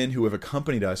of the men who have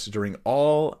accompanied us during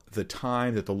all the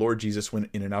time that the Lord Jesus went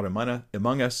in and out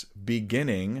among us,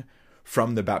 beginning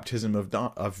from the baptism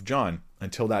of John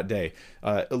until that day."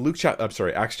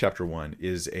 Acts chapter 1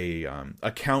 is a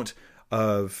account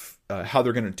of how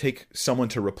they're going to take someone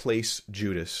to replace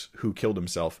Judas, who killed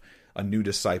himself, a new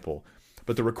disciple.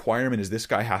 But the requirement is this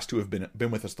guy has to have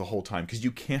been with us the whole time, because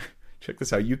you can't, check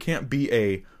this out, you can't be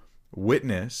a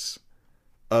witness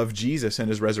of Jesus and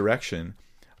his resurrection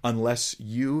unless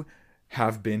you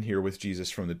have been here with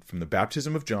Jesus from the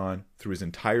baptism of John through his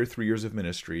entire 3 years of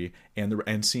ministry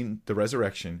and seen the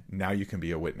resurrection. Now you can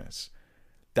be a witness.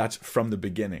 That's from the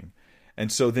beginning. And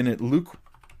so then at Luke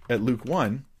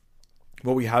 1,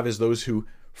 what we have is those who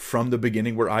from the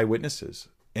beginning were eyewitnesses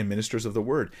and ministers of the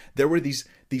word. There were these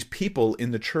people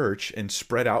in the church and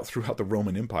spread out throughout the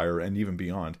Roman Empire and even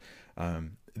beyond.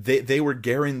 They were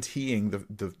guaranteeing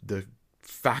the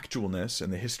factualness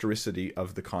and the historicity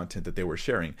of the content that they were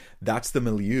sharing. That's the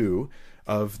milieu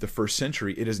of the first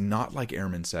century. It is not like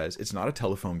Ehrman says. It's not a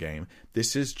telephone game.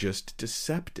 This is just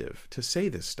deceptive to say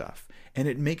this stuff. And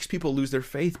it makes people lose their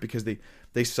faith because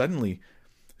they suddenly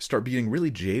start being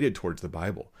really jaded towards the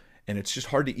Bible. And it's just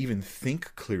hard to even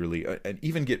think clearly and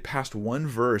even get past one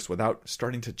verse without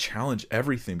starting to challenge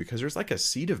everything, because there's like a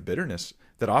seed of bitterness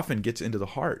that often gets into the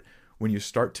heart when you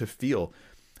start to feel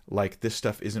like this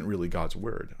stuff isn't really God's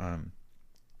word.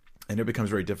 And it becomes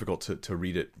very difficult to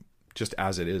read it just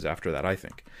as it is after that, I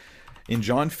think. In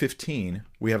John 15,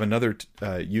 we have another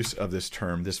use of this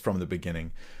term, this from the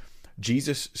beginning.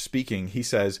 Jesus speaking, he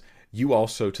says, you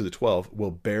also, to the 12,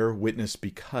 will bear witness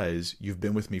because you've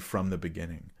been with me from the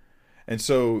beginning. And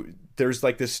so there's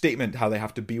like this statement how they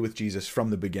have to be with Jesus from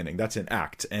the beginning. That's in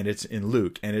Acts, and it's in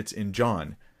Luke, and it's in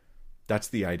John. That's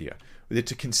the idea.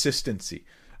 It's a consistency.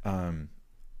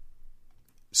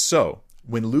 So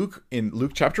when Luke, in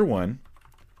Luke chapter 1,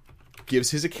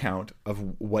 gives his account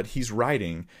of what he's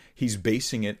writing, he's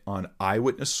basing it on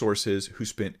eyewitness sources who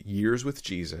spent years with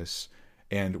Jesus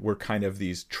and were kind of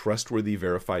these trustworthy,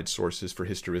 verified sources for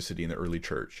historicity in the early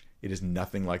church. It is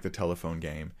nothing like the telephone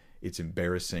game. It's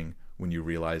embarrassing when you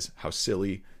realize how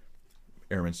silly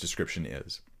Ehrman's description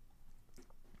is.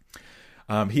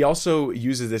 He also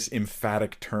uses this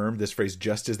emphatic term, this phrase,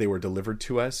 just as they were delivered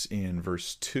to us, in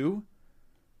verse 2.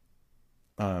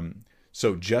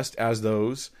 So just as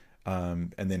those,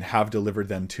 and then have delivered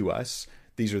them to us.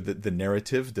 These are the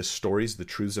narrative, the stories, the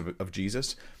truths of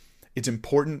Jesus. It's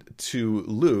important to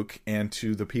Luke and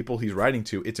to the people he's writing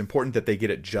to. It's important that they get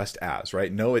it just as,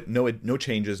 right? No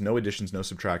changes, no additions, no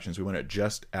subtractions. We want it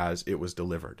just as it was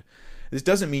delivered. This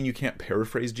doesn't mean you can't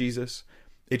paraphrase Jesus.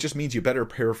 It just means you better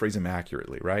paraphrase him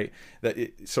accurately, right?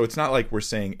 So it's not like we're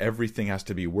saying everything has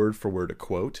to be word for word a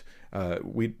quote.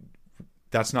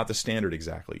 That's not the standard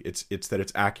exactly. It's that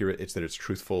it's accurate. It's that it's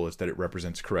truthful. It's that it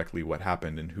represents correctly what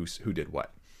happened and who did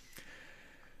what.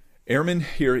 Ehrman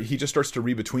here, he just starts to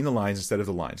read between the lines instead of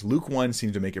the lines. Luke 1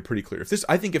 seems to make it pretty clear.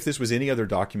 I think if this was any other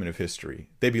document of history,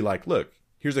 they'd be like, look,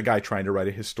 here's a guy trying to write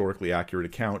a historically accurate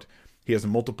account. He has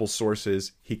multiple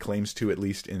sources. He claims to, at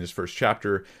least in his first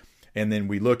chapter. And then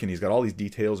we look and he's got all these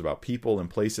details about people and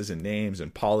places and names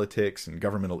and politics and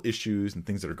governmental issues and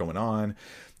things that are going on,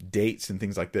 dates and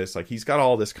things like this. Like, he's got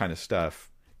all this kind of stuff.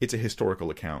 It's a historical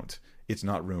account. It's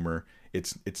not rumor.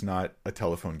 It's not a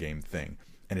telephone game thing.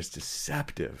 And it's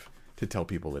deceptive to tell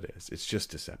people it is. It's just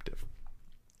deceptive.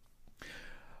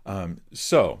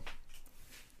 So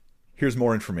here's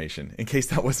more information in case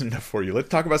that wasn't enough for you. Let's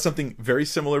talk about something very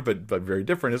similar but very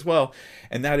different as well.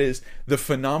 And that is the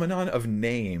phenomenon of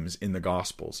names in the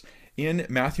Gospels. In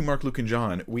Matthew, Mark, Luke, and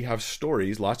John, we have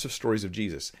stories, lots of stories of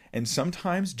Jesus. And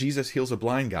sometimes Jesus heals a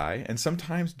blind guy, and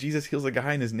sometimes Jesus heals a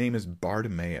guy and his name is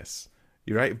Bartimaeus.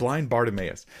 You're right? Blind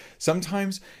Bartimaeus.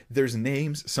 Sometimes there's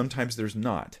names, sometimes there's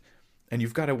not. And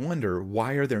you've got to wonder,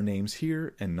 why are there names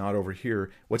here and not over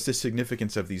here? What's the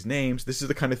significance of these names? This is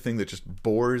the kind of thing that just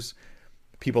bores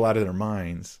people out of their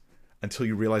minds until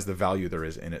you realize the value there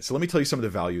is in it. So let me tell you some of the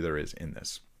value there is in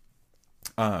this.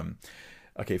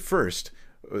 Okay, first,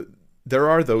 there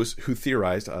are those who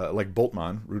theorized, like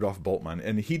Bultmann, Rudolf Bultmann,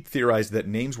 and he theorized that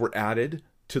names were added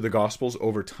to the Gospels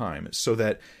over time, so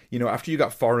that, after you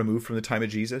got far removed from the time of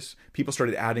Jesus, people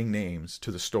started adding names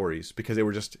to the stories because they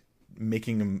were just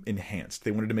making them enhanced.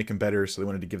 They wanted to make them better, so they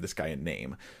wanted to give this guy a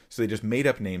name. So they just made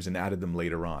up names and added them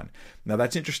later on. Now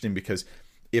that's interesting because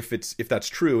if that's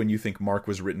true, and you think Mark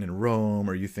was written in Rome,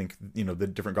 or you think the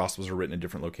different Gospels are written in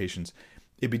different locations,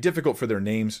 it'd be difficult for their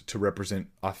names to represent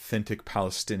authentic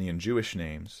Palestinian Jewish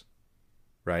names,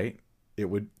 right? It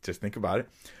would, just think about it.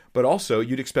 But also,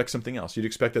 you'd expect something else. You'd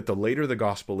expect that the later the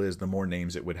gospel is, the more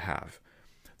names it would have.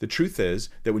 The truth is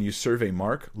that when you survey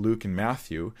Mark, Luke, and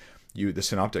Matthew, the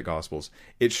synoptic gospels,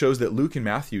 it shows that Luke and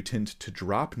Matthew tend to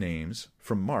drop names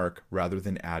from Mark rather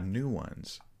than add new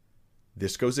ones.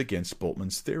 This goes against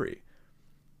Bultmann's theory.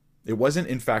 It wasn't,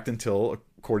 in fact, until,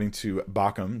 according to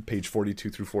Bauckham, page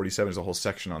 42 through 47, there's a whole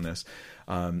section on this.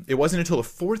 It wasn't until the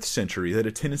 4th century that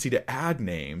a tendency to add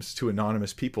names to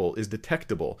anonymous people is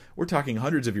detectable. We're talking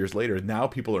hundreds of years later. Now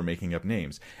people are making up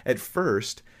names. At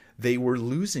first, they were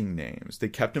losing names. They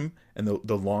kept them, and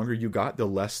the longer you got, the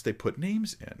less they put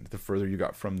names in, the further you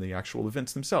got from the actual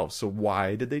events themselves. So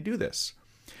why did they do this?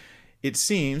 It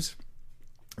seems...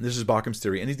 This is Baukham's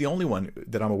theory, and he's the only one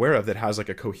that I'm aware of that has like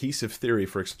a cohesive theory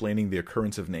for explaining the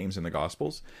occurrence of names in the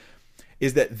Gospels,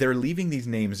 is that they're leaving these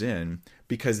names in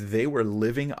because they were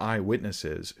living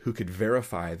eyewitnesses who could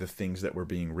verify the things that were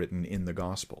being written in the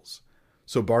Gospels.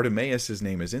 So Bartimaeus'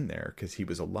 name is in there because he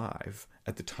was alive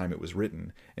at the time it was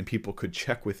written, and people could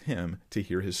check with him to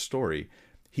hear his story.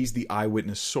 He's the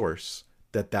eyewitness source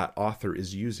that author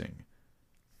is using.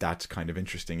 That's kind of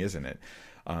interesting, isn't it?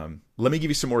 Let me give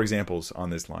you some more examples on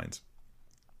these lines.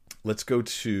 Let's go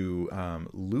to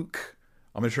Luke.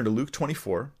 I'm going to turn to Luke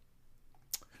 24,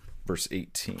 verse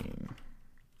 18.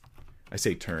 I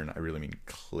say turn, I really mean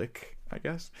click, I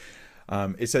guess.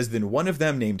 It says, "Then one of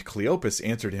them named Cleopas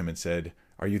answered him and said,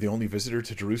 Are you the only visitor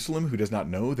to Jerusalem who does not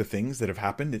know the things that have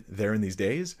happened there in these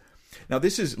days? Now,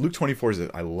 this is Luke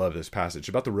 24. I love this passage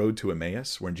about the road to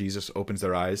Emmaus, when Jesus opens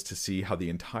their eyes to see how the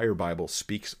entire Bible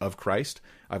speaks of Christ.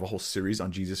 I have a whole series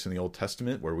on Jesus in the Old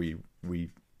Testament where we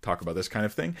talk about this kind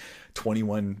of thing.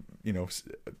 21,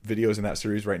 videos in that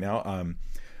series right now.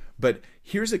 But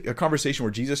here's a conversation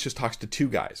where Jesus just talks to two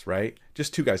guys, right?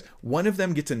 Just two guys. One of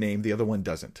them gets a name, the other one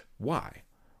doesn't. Why?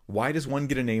 Why does one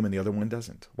get a name and the other one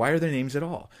doesn't? Why are there names at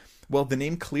all? Well, the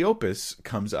name Cleopas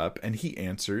comes up and he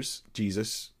answers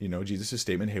Jesus, Jesus'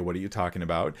 statement, hey, what are you talking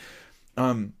about?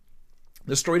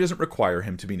 The story doesn't require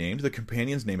him to be named. The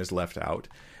companion's name is left out.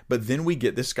 But then we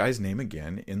get this guy's name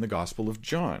again in the Gospel of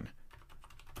John.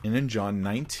 And in John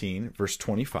 19, verse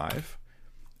 25,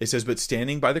 it says, but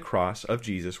standing by the cross of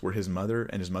Jesus were his mother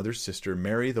and his mother's sister,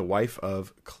 Mary, the wife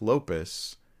of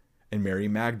Clopas, and Mary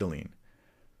Magdalene.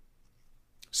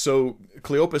 So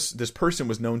Cleopas, this person,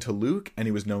 was known to Luke and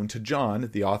he was known to John,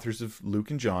 the authors of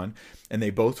Luke and John, and they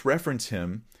both reference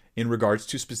him in regards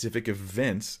to specific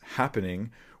events happening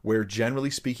where, generally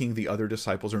speaking, the other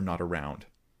disciples are not around.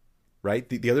 Right?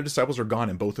 The other disciples are gone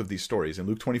in both of these stories. In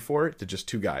Luke 24, they're just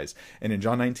two guys. And in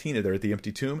John 19, they're at the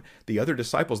empty tomb. The other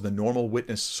disciples, the normal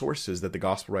witness sources that the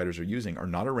gospel writers are using, are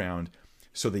not around.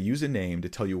 So they use a name to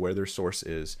tell you where their source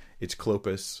is. It's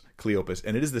Cleopas,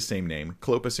 and it is the same name,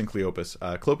 Clopas and Cleopas.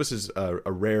 Clopas is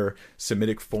a rare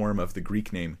Semitic form of the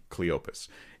Greek name Cleopas.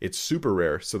 It's super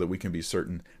rare so that we can be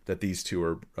certain that these two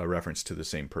are a reference to the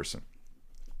same person.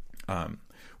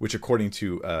 Which according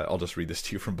to, I'll just read this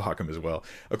to you from Bauckham as well.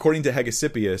 According to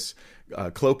Hegesippus,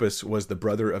 Clopas was the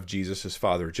brother of Jesus'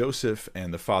 father Joseph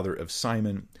and the father of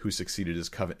Simon, who succeeded his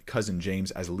cousin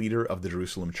James as leader of the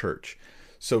Jerusalem church.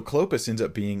 So Clopas ends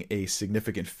up being a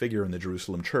significant figure in the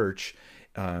Jerusalem church.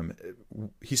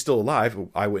 He's still alive,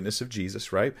 eyewitness of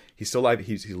Jesus, right? He's still alive.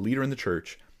 He's a leader in the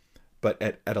church. But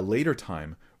at a later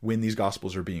time, when these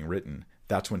Gospels are being written,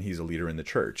 that's when he's a leader in the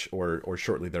church, or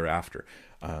shortly thereafter.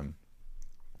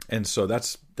 And so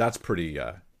that's pretty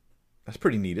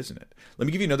neat, isn't it? Let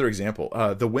me give you another example.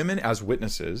 The women as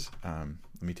witnesses. Let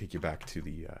me take you back to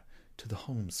the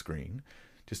home screen.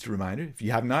 Just a reminder, if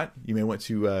you have not, you may want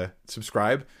to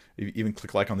subscribe, even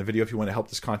click like on the video if you want to help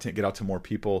this content get out to more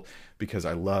people, because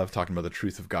I love talking about the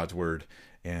truth of God's word,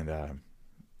 and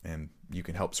you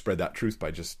can help spread that truth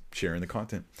by just sharing the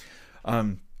content.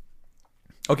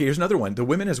 Okay, here's another one. The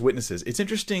women as witnesses. It's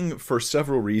interesting for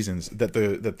several reasons that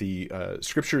the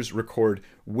scriptures record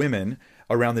women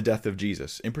around the death of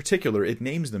Jesus. In particular, it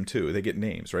names them too. They get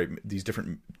names, right? These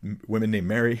different women named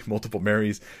Mary, multiple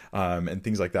Marys, and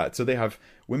things like that. So they have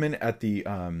women at the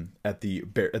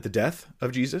death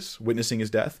of Jesus, witnessing his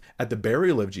death, at the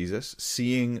burial of Jesus,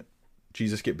 seeing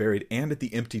Jesus get buried, and at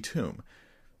the empty tomb.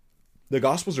 The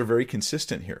Gospels are very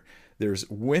consistent here. There's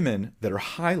women that are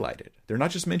highlighted. They're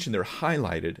not just mentioned, they're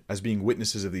highlighted as being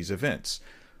witnesses of these events.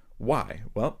 Why?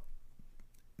 Well,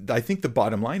 I think the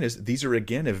bottom line is these are,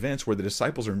 again, events where the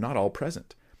disciples are not all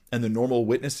present. And the normal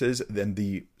witnesses and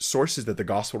the sources that the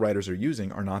gospel writers are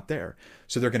using are not there.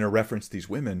 So they're going to reference these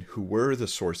women who were the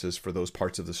sources for those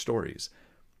parts of the stories,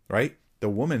 right? The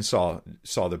woman saw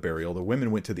the burial. The women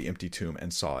went to the empty tomb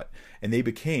and saw it. And they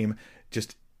became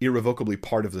just irrevocably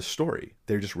part of the story.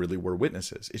 They just really were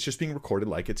witnesses. It's just being recorded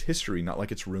like it's history, not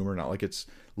like it's rumor, not like it's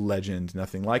legend,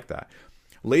 nothing like that.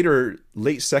 Later,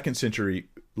 late 2nd century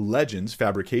legends,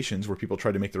 fabrications, where people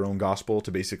tried to make their own gospel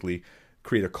to basically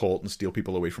create a cult and steal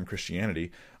people away from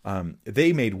Christianity,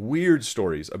 they made weird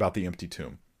stories about the empty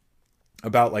tomb.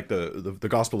 About like the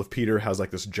Gospel of Peter has like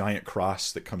this giant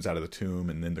cross that comes out of the tomb,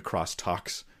 and then the cross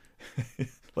talks.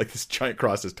 Like this giant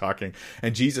cross is talking,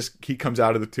 and Jesus, he comes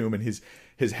out of the tomb, and his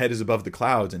head is above the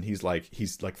clouds, and he's like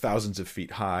thousands of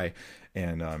feet high,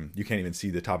 and you can't even see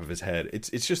the top of his head.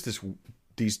 It's just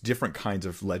these different kinds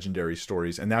of legendary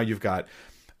stories, and now you've got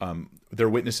their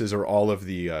witnesses are all of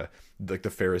the like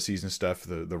the Pharisees and stuff,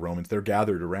 the Romans. They're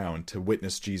gathered around to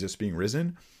witness Jesus being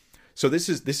risen. So this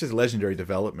is legendary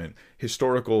development.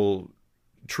 Historical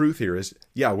truth here is,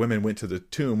 yeah, women went to the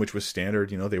tomb, which was standard.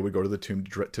 They would go to the tomb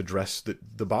to dress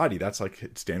the body. That's like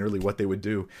standardly what they would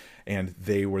do. And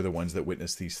they were the ones that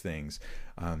witnessed these things.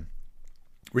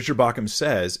 Richard Bauckham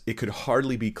says it could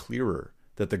hardly be clearer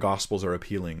that the Gospels are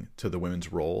appealing to the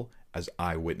women's role as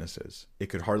eyewitnesses. It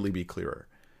could hardly be clearer.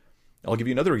 I'll give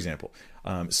you another example.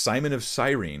 Simon of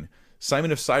Cyrene.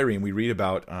 Simon of Cyrene we read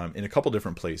about in a couple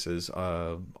different places.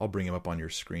 I'll bring him up on your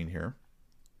screen here.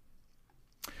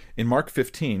 In Mark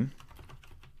 15,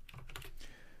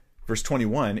 verse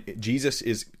 21, Jesus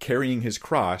is carrying his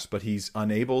cross, but he's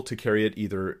unable to carry it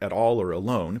either at all or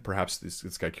alone. Perhaps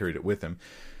this guy carried it with him.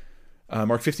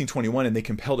 Mark 15:21, and they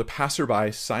compelled a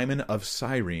passerby, Simon of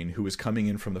Cyrene, who was coming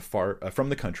in from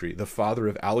the country, the father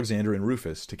of Alexander and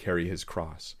Rufus, to carry his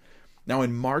cross. Now,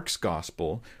 in Mark's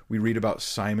gospel, we read about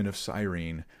Simon of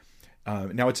Cyrene.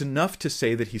 Now, it's enough to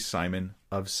say that he's Simon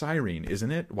of Cyrene,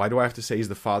 isn't it? Why do I have to say he's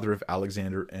the father of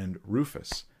Alexander and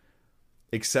Rufus?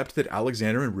 Except that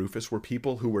Alexander and Rufus were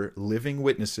people who were living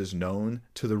witnesses known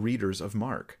to the readers of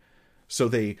Mark. So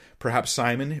perhaps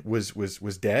Simon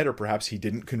was dead, or perhaps he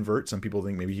didn't convert. Some people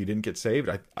think maybe he didn't get saved.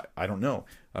 I don't know.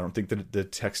 I don't think that the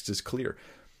text is clear.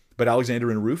 But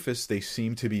Alexander and Rufus, they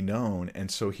seem to be known, and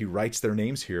so he writes their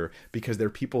names here because they're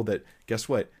people that, guess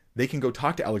what? They can go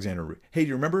talk to Alexander. Hey, do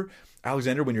you remember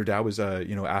Alexander when your dad was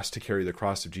asked to carry the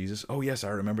cross of Jesus? Oh yes, I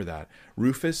remember that.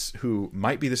 Rufus, who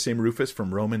might be the same Rufus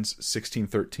from Romans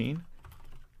 16:13.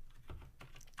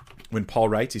 When Paul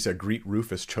writes, he said, "Greet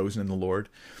Rufus, chosen in the Lord,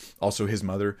 also his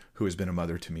mother, who has been a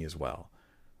mother to me as well."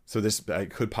 So this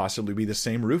could possibly be the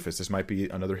same Rufus. This might be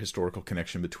another historical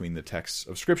connection between the texts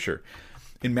of Scripture.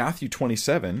 In Matthew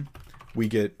 27, we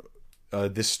get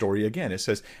this story again. It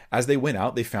says, "As they went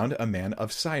out, they found a man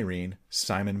of Cyrene,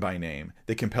 Simon by name.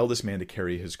 They compelled this man to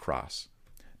carry his cross."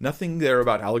 Nothing there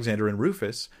about Alexander and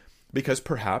Rufus, because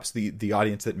perhaps the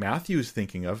audience that Matthew is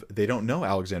thinking of, they don't know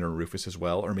Alexander and Rufus as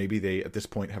well, or maybe they, at this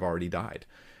point, have already died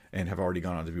and have already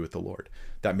gone on to be with the Lord.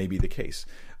 That may be the case.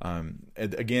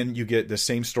 Again, you get the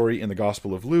same story in the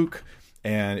Gospel of Luke,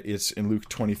 and it's in Luke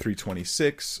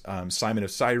 23:26. Simon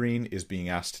of Cyrene is being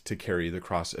asked to carry the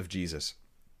cross of Jesus.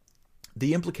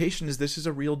 The implication is this is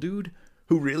a real dude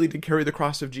who really did carry the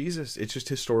cross of Jesus. It's just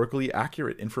historically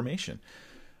accurate information.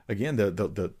 Again,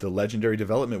 the legendary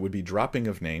development would be dropping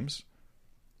of names,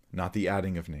 not the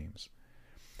adding of names.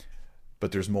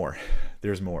 But there's more.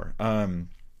 There's more.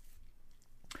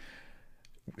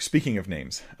 Speaking of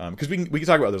names, because we can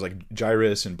talk about others like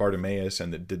Jairus and Bartimaeus,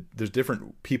 and there's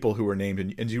different people who are named.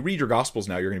 And you read your Gospels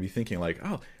now, you're going to be thinking like,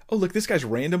 oh, look, this guy's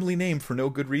randomly named for no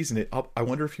good reason. I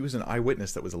wonder if he was an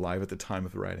eyewitness that was alive at the time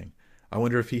of the writing. I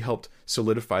wonder if he helped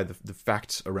solidify the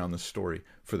facts around the story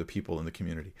for the people in the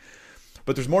community.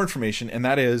 But there's more information, and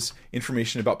that is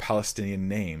information about Palestinian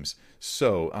names.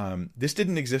 So this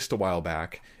didn't exist a while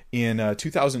back. In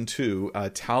 2002,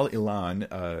 Tal Ilan,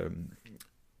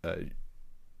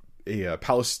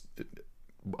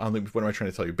 what am I trying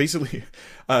to tell you? Basically,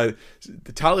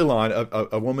 Tal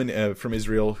Ilan, a woman from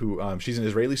Israel who she's an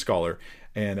Israeli scholar,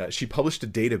 and she published a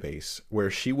database where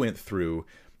she went through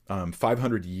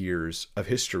 500 years of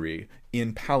history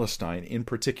in Palestine in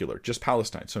particular, just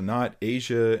Palestine. So not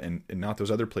Asia and not those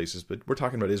other places, but we're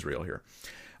talking about Israel here.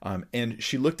 And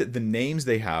she looked at the names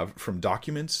they have from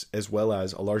documents, as well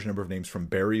as a large number of names from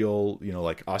burial,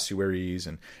 like ossuaries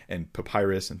and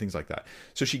papyrus and things like that.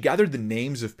 So she gathered the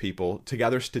names of people to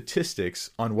gather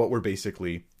statistics on what were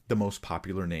basically the most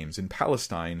popular names in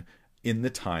Palestine in the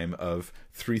time of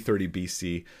 330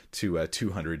 BC to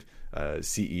 200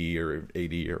 CE or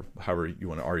AD, or however you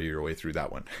want to argue your way through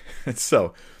that one.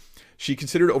 So she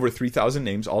considered over 3,000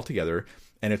 names altogether,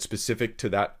 and it's specific to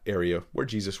that area where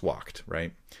Jesus walked,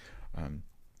 right?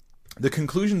 The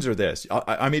conclusions are this.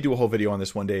 I may do a whole video on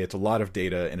this one day. It's a lot of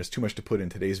data, and it's too much to put in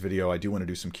today's video. I do want to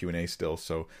do some Q&A still,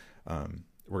 so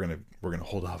we're gonna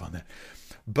hold off on that.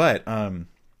 But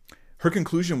her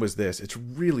conclusion was this. It's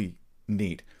really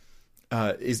neat.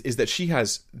 Is that she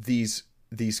has these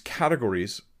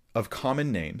categories of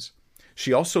common names.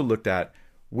 She also looked at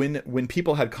when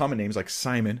people had common names like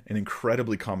Simon, an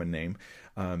incredibly common name.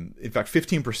 In fact,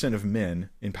 15% of men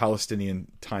in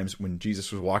Palestinian times when Jesus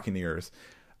was walking the earth,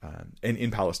 and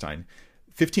in Palestine,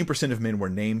 15% of men were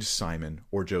named Simon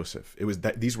or Joseph. It was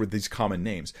these were these common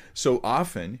names. So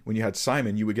often when you had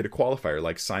Simon, you would get a qualifier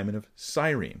like Simon of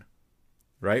Cyrene,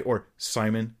 right? Or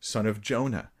Simon, son of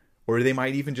Jonah. Or they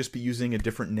might even just be using a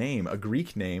different name, a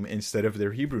Greek name, instead of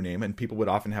their Hebrew name, and people would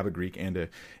often have a Greek and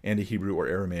a Hebrew or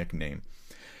Aramaic name.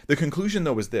 The conclusion,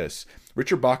 though, was this.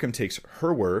 Richard Bauckham takes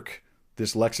her work,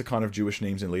 this lexicon of Jewish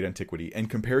names in late antiquity, and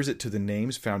compares it to the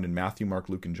names found in Matthew, Mark,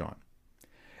 Luke, and John.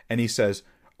 And he says,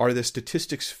 are the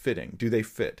statistics fitting? Do they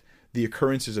fit? The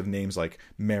occurrences of names like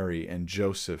Mary and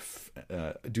Joseph,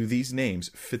 do these names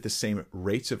fit the same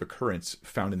rates of occurrence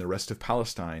found in the rest of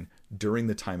Palestine during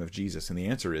the time of Jesus? And the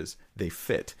answer is they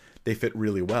fit. They fit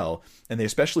really well. And they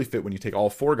especially fit when you take all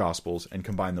four Gospels and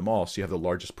combine them all, so you have the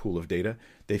largest pool of data.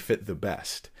 They fit the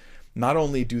best. Not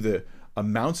only do the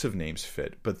amounts of names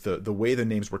fit, but the way the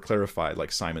names were clarified,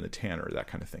 like Simon the Tanner, that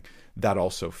kind of thing, that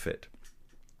also fit.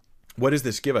 What does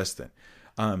this give us then?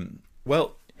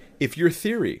 Well, if your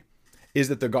theory is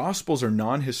that the Gospels are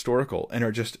non-historical and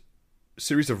are just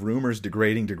series of rumors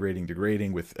degrading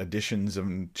with additions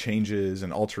and changes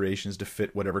and alterations to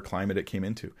fit whatever climate it came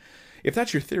into. If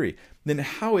that's your theory, then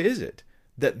how is it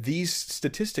that these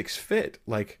statistics fit?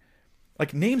 Like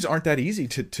names aren't that easy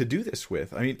to do this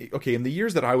with. I mean, okay, in the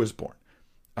years that I was born,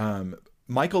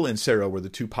 Michael and Sarah were the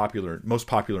two most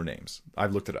popular names.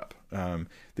 I've looked it up.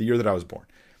 The year that I was born.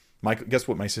 Michael, guess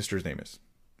what my sister's name is?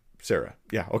 Sarah.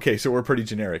 Yeah. Okay. So we're pretty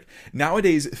generic.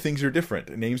 Nowadays, things are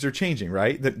different. Names are changing,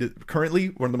 right? Currently,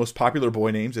 one of the most popular boy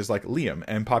names is like Liam,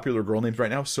 and popular girl names right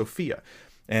now, Sophia,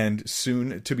 and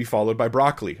soon to be followed by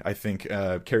broccoli. I think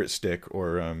carrot stick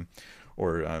or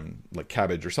like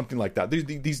cabbage or something like that.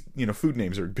 These food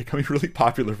names are becoming really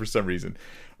popular for some reason,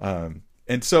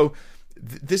 and so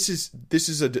this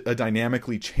is a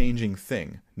dynamically changing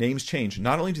thing. Names change.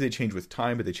 Not only do they change with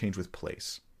time, but they change with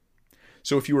place.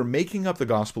 So if you were making up the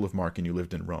Gospel of Mark and you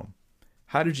lived in Rome,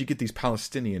 how did you get these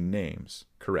Palestinian names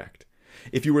correct?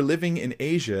 If you were living in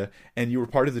Asia and you were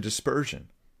part of the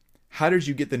dispersion, how did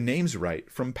you get the names right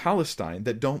from Palestine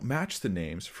that don't match the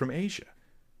names from Asia?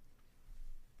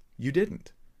 You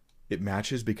didn't. It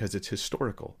matches because it's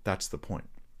historical. That's the point.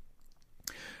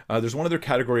 There's one other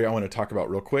category I want to talk about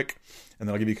real quick, and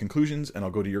then I'll give you conclusions, and I'll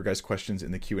go to your guys' questions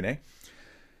in the Q&A.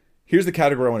 Here's the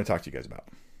category I want to talk to you guys about.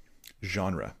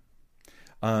 Genre.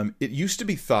 It used to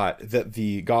be thought that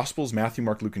the Gospels, Matthew,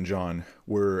 Mark, Luke, and John,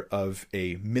 were of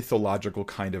a mythological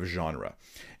kind of genre.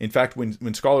 In fact,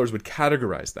 when scholars would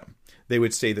categorize them, they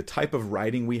would say the type of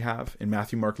writing we have in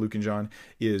Matthew, Mark, Luke, and John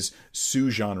is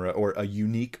sous-genre, or a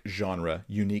unique genre,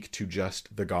 unique to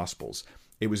just the Gospels.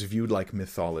 It was viewed like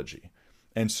mythology.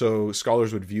 And so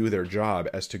scholars would view their job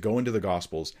as to go into the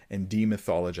Gospels and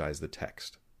demythologize the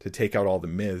text, to take out all the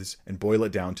myths and boil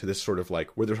it down to this sort of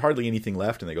like where there's hardly anything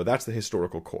left, and they go, that's the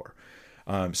historical core.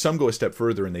 Some go a step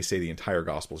further and they say the entire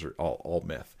Gospels are all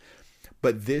myth.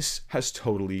 But this has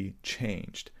totally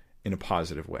changed in a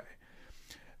positive way.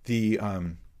 The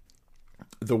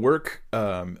work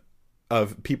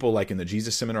of people like in the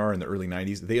Jesus Seminar in the early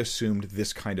 90s, they assumed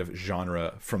this kind of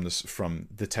genre from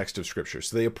the text of Scripture.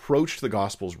 So they approached the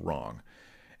Gospels wrong.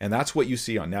 And that's what you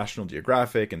see on National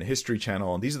Geographic and the History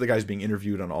Channel. And these are the guys being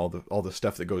interviewed on all the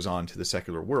stuff that goes on to the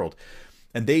secular world.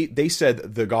 And they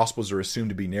said the Gospels are assumed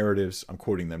to be narratives, I'm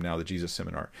quoting them now, the Jesus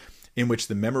Seminar, in which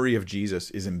the memory of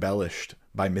Jesus is embellished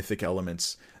by mythic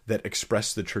elements that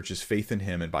express the church's faith in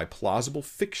him, and by plausible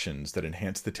fictions that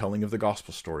enhance the telling of the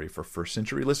gospel story for first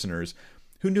century listeners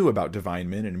who knew about divine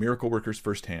men and miracle workers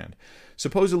firsthand.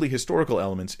 Supposedly historical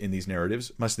elements in these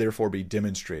narratives must therefore be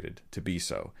demonstrated to be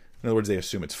so. In other words, they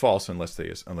assume it's false unless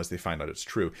they find out it's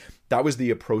true. That was the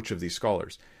approach of these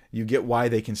scholars. You get why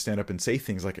they can stand up and say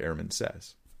things like Ehrman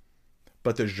says.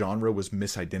 But the genre was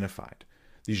misidentified.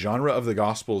 The genre of the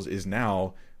Gospels is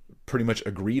now pretty much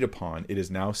agreed upon. It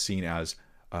is now seen as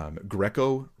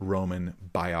Greco-Roman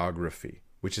biography,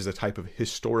 which is a type of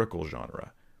historical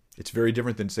genre. It's very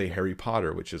different than, say, Harry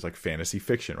Potter, which is like fantasy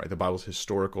fiction, right? The Bible's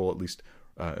historical, at least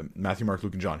Matthew, Mark,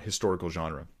 Luke, and John, historical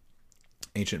genre,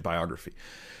 ancient biography.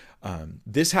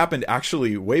 This happened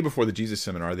actually way before the Jesus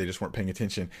Seminar. They just weren't paying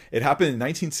attention. It happened in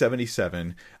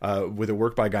 1977 with a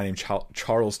work by a guy named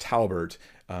Charles Talbert,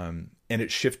 and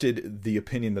it shifted the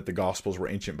opinion that the Gospels were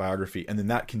ancient biography. And then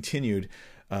that continued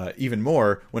even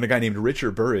more when a guy named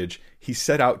Richard Burridge, he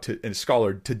set out a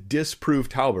scholar to disprove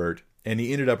Talbert, and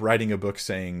he ended up writing a book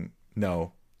saying,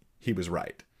 no, he was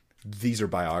right. These are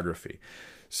biography.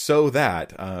 So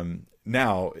that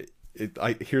now...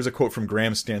 here's a quote from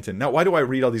Graham Stanton. Now, why do I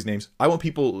read all these names? I want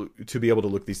people to be able to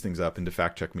look these things up and to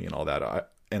fact check me and all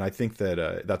that. And I think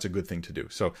that that's a good thing to do.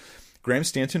 So Graham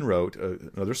Stanton wrote,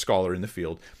 another scholar in the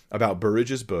field, about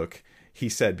Burridge's book. He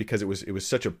said, because it was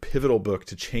such a pivotal book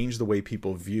to change the way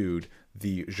people viewed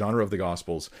the genre of the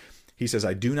Gospels, he says,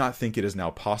 I do not think it is now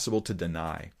possible to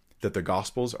deny that the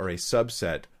Gospels are a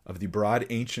subset of the broad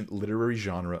ancient literary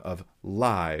genre of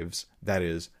lives, that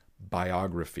is,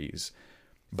 biographies.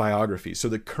 So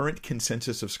the current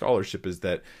consensus of scholarship is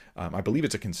that, I believe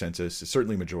it's a consensus, it's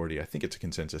certainly a majority, I think it's a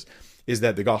consensus, is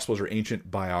that the Gospels are ancient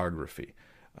biography.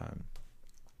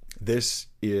 This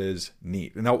is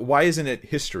neat. Now, why isn't it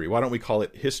history? Why don't we call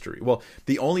it history? Well,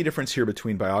 the only difference here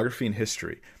between biography and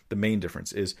history, the main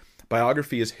difference is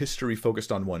biography is history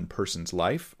focused on one person's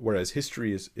life, whereas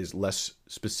history is less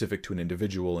specific to an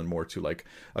individual and more to like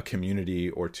a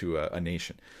community or to a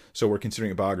nation. So we're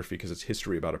considering a biography because it's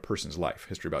history about a person's life,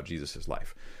 history about Jesus'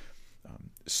 life.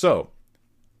 So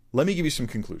let me give you some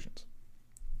conclusions.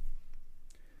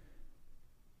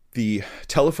 The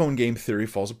telephone game theory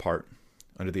falls apart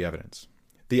under the evidence.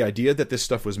 The idea that this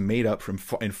stuff was made up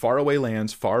in faraway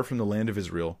lands, far from the land of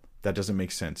Israel, that doesn't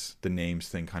make sense. The names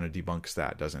thing kind of debunks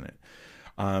that, doesn't it?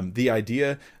 The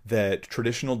idea that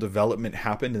traditional development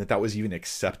happened and that was even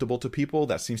acceptable to people,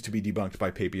 that seems to be debunked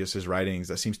by Papias' writings.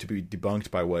 That seems to be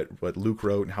debunked by what Luke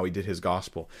wrote and how he did his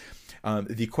gospel.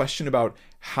 The question about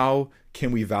how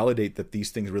can we validate that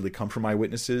these things really come from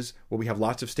eyewitnesses? Well, we have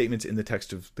lots of statements in the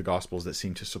text of the Gospels that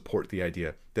seem to support the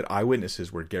idea that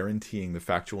eyewitnesses were guaranteeing the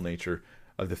factual nature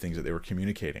of the things that they were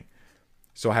communicating.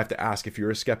 So I have to ask, if you're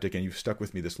a skeptic and you've stuck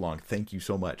with me this long, thank you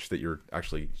so much that you're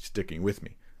actually sticking with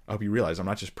me. I hope you realize I'm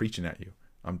not just preaching at you.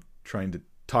 I'm trying to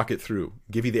talk it through,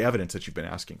 give you the evidence that you've been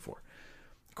asking for.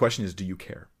 The question is, do you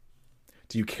care?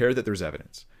 Do you care that there's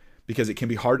evidence? Because it can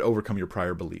be hard to overcome your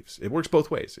prior beliefs. It works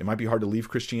both ways. It might be hard to leave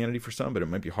Christianity for some, but it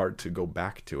might be hard to go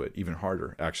back to it, even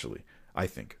harder, actually, I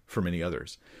think, for many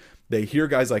others. They hear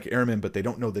guys like Ehrman, but they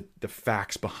don't know the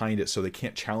facts behind it, so they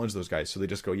can't challenge those guys. So they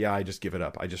just go, yeah, I just give it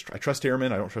up. I trust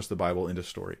Ehrman, I don't trust the Bible, end of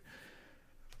story.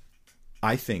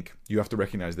 I think you have to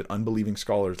recognize that unbelieving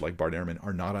scholars like Bart Ehrman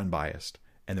are not unbiased,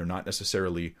 and they're not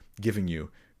necessarily giving you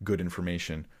good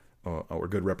information or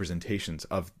good representations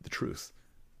of the truth.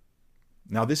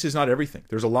 Now, this is not everything.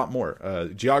 There's a lot more.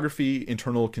 Geography,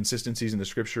 internal consistencies in the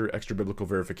scripture, extra-biblical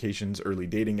verifications, early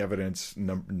dating evidence,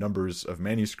 numbers of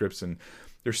manuscripts, and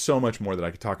there's so much more that I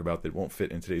could talk about that won't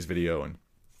fit in today's video, and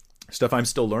stuff I'm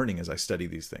still learning as I study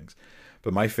these things.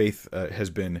 But my faith has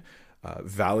been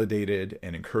validated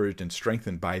and encouraged and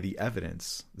strengthened by the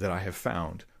evidence that I have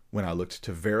found when I looked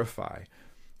to verify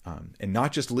and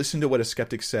not just listen to what a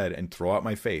skeptic said and throw out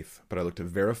my faith, but I looked to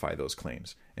verify those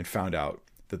claims and found out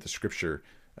that the scripture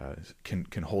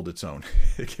can hold its own.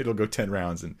 It'll go 10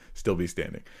 rounds and still be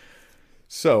standing.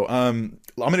 So I'm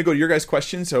going to go to your guys'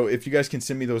 questions. So if you guys can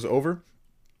send me those over.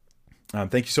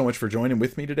 Thank you so much for joining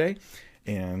with me today.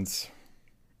 And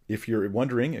if you're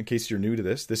wondering, in case you're new to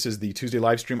this is the Tuesday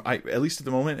live stream. At least at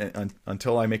the moment,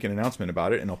 until I make an announcement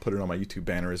about it, and I'll put it on my YouTube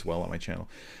banner as well on my channel.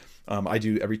 I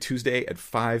do every Tuesday at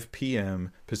 5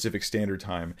 p.m. Pacific Standard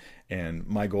Time, and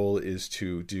my goal is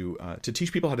to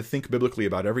teach people how to think biblically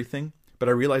about everything. But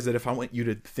I realize that if I want you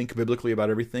to think biblically about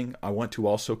everything, I want to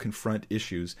also confront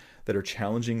issues that are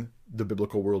challenging the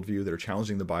biblical worldview, that are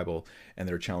challenging the Bible, and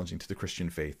that are challenging to the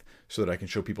Christian faith, so that I can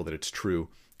show people that it's true,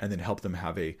 and then help them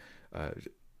have a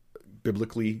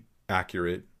biblically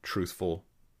accurate, truthful,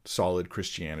 solid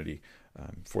Christianity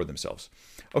for themselves.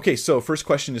 Okay, so first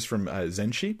question is from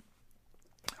Zenshi.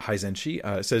 Hi, Zenshi.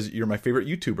 It says, you're my favorite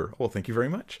YouTuber. Well, thank you very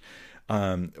much.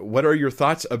 What are your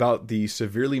thoughts about the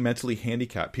severely mentally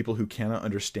handicapped people who cannot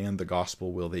understand the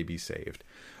gospel? Will they be saved?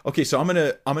 Okay, so I'm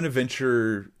gonna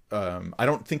venture. I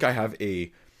don't think I have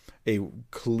a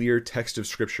clear text of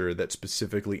scripture that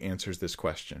specifically answers this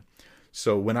question.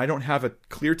 So when I don't have a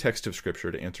clear text of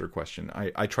scripture to answer a question,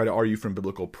 I try to argue from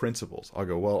biblical principles. I'll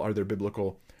go, well, are there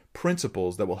biblical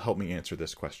principles that will help me answer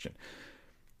this question?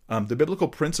 The biblical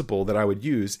principle that I would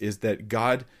use is that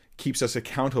God keeps us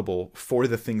accountable for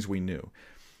the things we knew.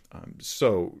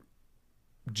 So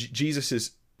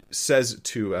Jesus says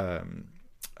to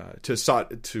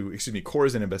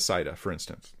Chorazin and Bethsaida, for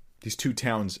instance, these two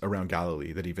towns around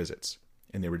Galilee that he visits,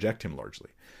 and they reject him largely.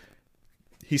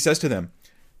 He says to them,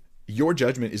 your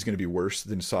judgment is going to be worse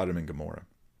than Sodom and Gomorrah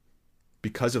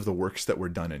because of the works that were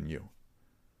done in you.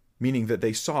 Meaning that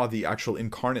they saw the actual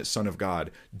incarnate Son of God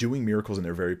doing miracles in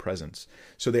their very presence.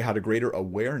 So they had a greater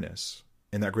awareness,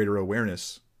 and that greater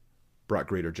awareness brought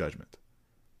greater judgment.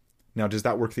 Now, does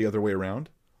that work the other way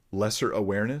around? Lesser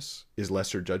awareness is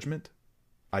lesser judgment?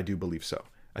 I do believe so.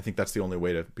 I think that's the only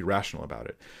way to be rational about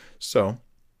it. So,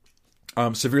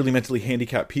 severely mentally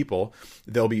handicapped people,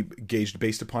 they'll be gauged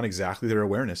based upon exactly their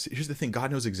awareness. Here's the thing.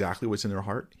 God knows exactly what's in their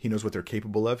heart. He knows what they're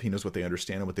capable of. He knows what they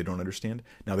understand and what they don't understand.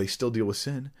 Now, they still deal with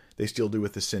sin. They still deal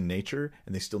with the sin nature,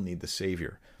 and they still need the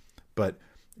Savior. But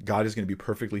God is going to be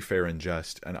perfectly fair and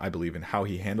just, and I believe in how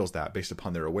he handles that based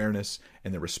upon their awareness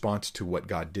and their response to what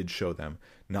God did show them,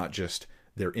 not just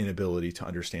their inability to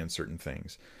understand certain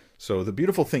things. So the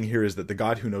beautiful thing here is that the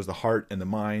God who knows the heart and the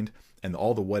mind and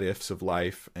all the what ifs of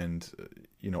life and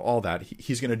all that,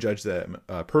 he's going to judge them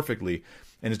perfectly,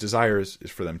 and his desire is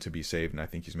for them to be saved, and I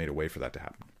think he's made a way for that to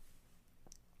happen.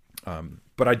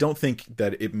 But I don't think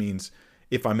that it means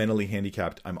if I'm mentally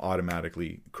handicapped, I'm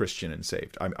automatically Christian and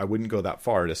saved. I wouldn't go that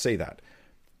far to say that.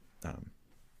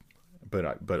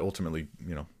 But ultimately,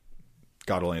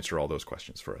 God will answer all those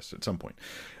questions for us at some point.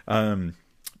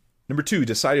 Number 2,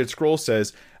 Decided Scroll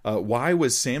says, why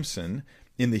was Samson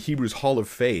in the Hebrews Hall of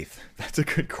Faith? That's a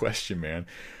good question, man.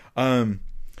 I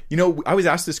was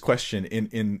asked this question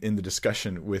in the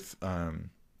discussion with my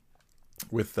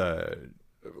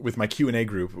Q&A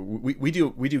group. We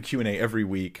do Q&A every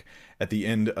week at the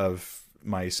end of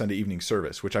my Sunday evening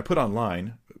service, which I put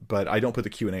online, but I don't put the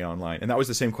Q&A online. And that was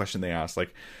the same question they asked,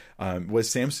 like, was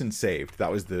Samson saved?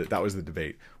 That was the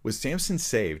debate. Was Samson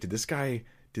saved? Did this guy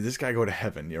go to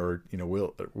heaven, or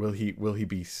will he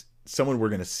be someone we're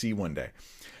going to see one day?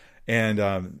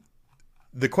 And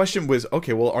the question was,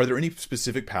 okay, well, are there any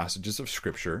specific passages of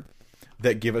Scripture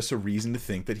that give us a reason to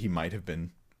think that he might have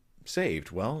been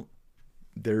saved? Well,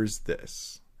 there's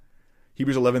this.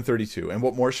 Hebrews 11:32. And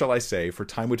what more shall I say? For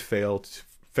time would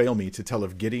fail me to tell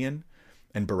of Gideon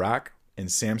and Barak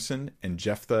and Samson and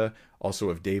Jephthah, also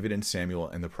of David and Samuel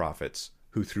and the prophets,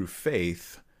 who through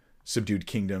faith subdued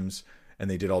kingdoms, and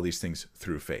they did all these things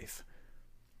through faith.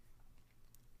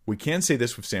 We can say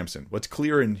this with Samson. What's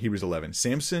clear in Hebrews 11?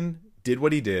 Samson did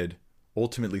what he did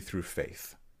ultimately through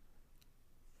faith.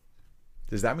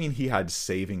 Does that mean he had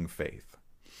saving faith?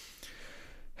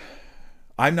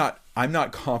 I'm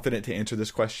not confident to answer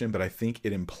this question, but I think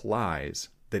it implies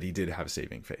that he did have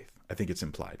saving faith. I think it's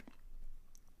implied.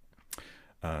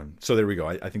 So there we go.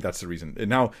 I think that's the reason. And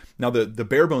now the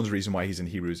bare bones reason why he's in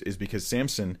Hebrews is because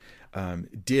Samson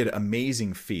did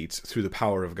amazing feats through the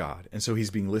power of God. And so he's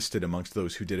being listed amongst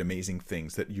those who did amazing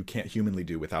things that you can't humanly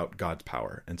do without God's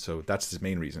power. And so that's his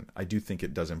main reason. I do think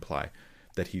it does imply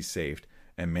that he's saved.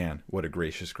 And man, what a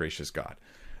gracious, gracious God.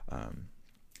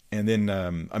 And then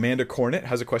Amanda Cornett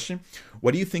has a question.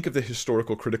 What do you think of the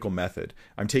historical critical method?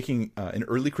 I'm taking an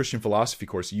early Christian philosophy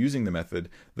course using the method.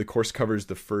 The course covers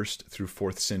the 1st through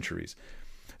 4th centuries.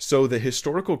 So the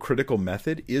historical critical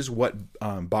method is what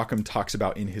Bauckham talks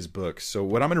about in his book. So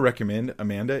what I'm going to recommend,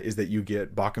 Amanda, is that you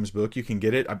get Baukham's book. You can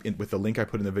get it with the link I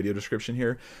put in the video description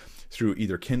here through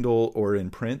either Kindle or in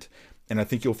print. And I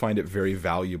think you'll find it very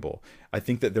valuable. I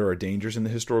think that there are dangers in the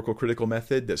historical critical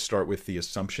method that start with the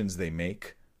assumptions they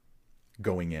make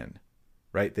going in,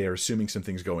 right? They are assuming some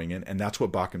things going in, and that's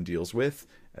what Bauckham deals with.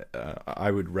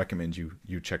 I would recommend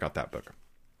you check out that book.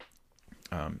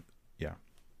 Yeah,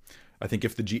 I think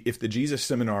if the Jesus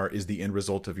Seminar is the end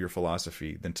result of your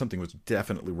philosophy, then something was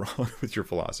definitely wrong with your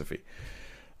philosophy.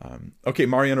 Okay,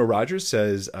 Mariano Rogers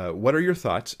says, what are your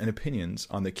thoughts and opinions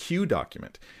on the Q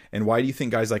document, and why do you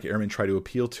think guys like Ehrman try to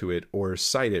appeal to it or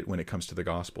cite it when it comes to the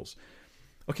Gospels?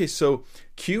 Okay, so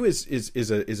Q is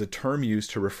a term used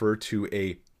to refer to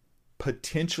a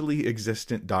potentially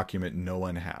existent document no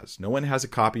one has. No one has a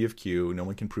copy of Q. No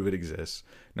one can prove it exists,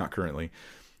 not currently.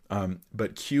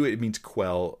 But Q, it means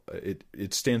quell.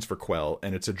 It stands for quell,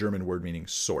 and it's a German word meaning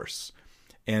source.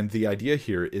 And the idea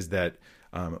here is that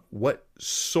what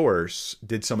source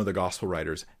did some of the gospel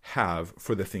writers have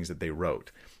for the things that they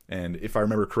wrote? And if I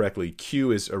remember correctly,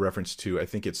 Q is a reference to, I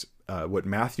think it's what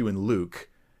Matthew and Luke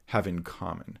have in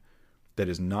common that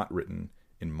is not written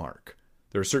in Mark.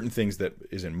 There are certain things that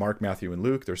is in Mark, Matthew, and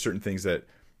Luke. There are certain things that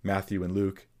Matthew and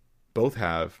Luke both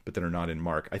have, but that are not in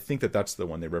Mark. I think that that's the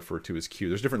one they refer to as Q.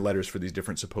 There's different letters for these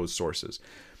different supposed sources.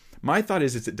 My thought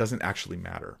is it doesn't actually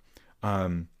matter.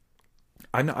 I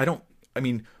don't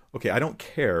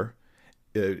care,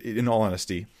 in all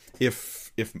honesty,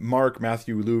 if Mark,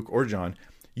 Matthew, Luke, or John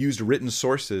used written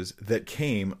sources that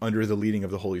came under the leading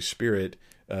of the Holy Spirit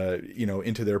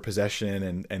into their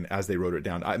possession and as they wrote it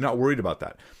down. I'm not worried about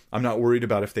that. I'm not worried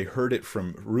about if they heard it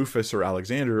from Rufus or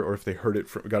Alexander, or if they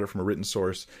got it from a written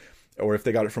source, or if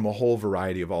they got it from a whole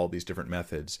variety of all these different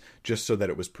methods, just so that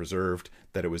it was preserved,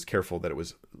 that it was careful, that it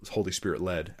was Holy Spirit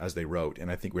led as they wrote.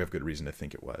 And I think we have good reason to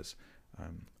think it was.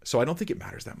 So I don't think it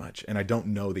matters that much. And I don't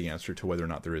know the answer to whether or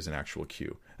not there is an actual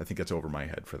Q. I think that's over my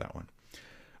head for that one.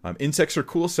 Insects Are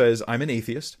Cool says, I'm an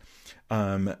atheist.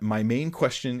 My main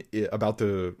question about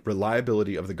the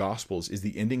reliability of the Gospels is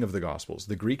the ending of the Gospels.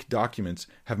 The Greek documents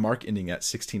have Mark ending at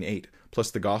 16:8,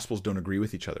 plus the Gospels don't agree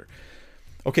with each other.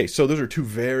 Okay, so those are two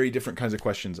very different kinds of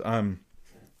questions.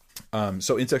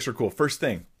 So Insects Are Cool. First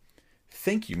thing,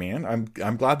 thank you, man.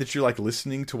 I'm glad that you're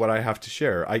listening to what I have to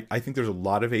share. I think there's a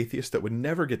lot of atheists that would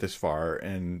never get this far,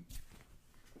 and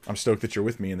I'm stoked that you're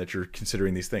with me and that you're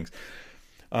considering these things.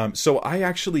 So I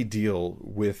actually deal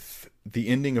with the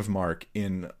ending of Mark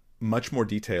in much more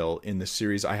detail in the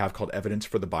series I have called Evidence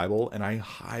for the Bible, and I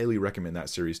highly recommend that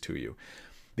series to you.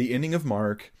 The ending of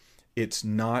Mark, it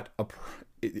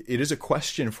is a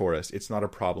question for us. It's not a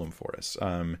problem for us.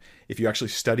 If you actually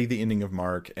study the ending of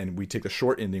Mark, and we take the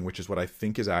short ending, which is what I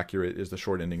think is accurate, is the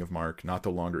short ending of Mark, not the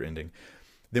longer ending,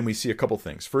 then we see a couple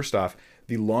things. First off,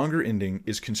 the longer ending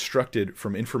is constructed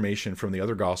from information from the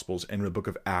other Gospels and the book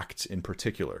of Acts in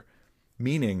particular,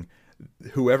 meaning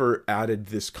whoever added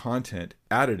this content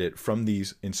added it from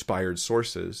these inspired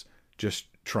sources, just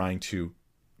trying to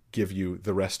give you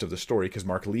the rest of the story, because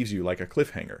Mark leaves you like a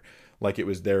cliffhanger, like it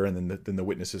was there, and then the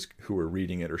witnesses who were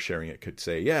reading it or sharing it could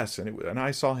say, yes, and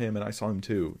I saw him, and I saw him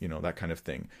too, that kind of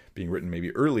thing, being written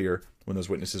maybe earlier when those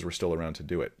witnesses were still around to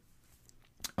do it.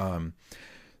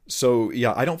 So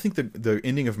yeah, I don't think the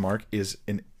ending of Mark is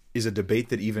a debate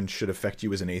that even should affect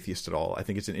you as an atheist at all. I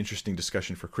think it's an interesting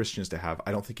discussion for Christians to have.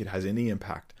 I don't think it has any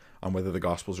impact on whether the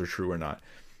Gospels are true or not,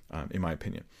 in my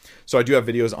opinion. So I do have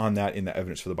videos on that in the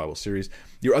Evidence for the Bible series.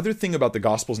 Your other thing about the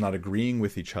Gospels not agreeing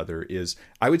with each other is,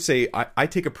 I would say I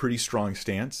take a pretty strong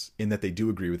stance in that they do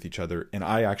agree with each other, and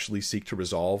I actually seek to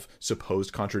resolve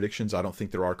supposed contradictions. I don't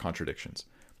think there are contradictions.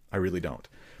 I really don't.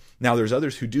 Now, there's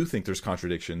others who do think there's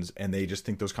contradictions, and they just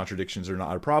think those contradictions are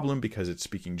not a problem because it's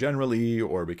speaking generally,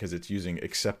 or because it's using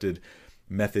accepted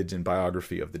methods in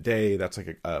biography of the day. That's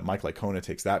like Mike Licona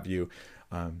takes that view.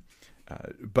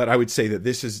 But I would say that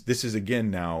this is again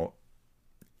now,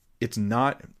 it's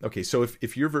not okay. So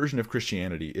if your version of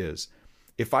Christianity is,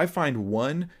 if I find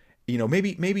one,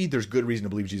 maybe there's good reason to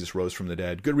believe Jesus rose from the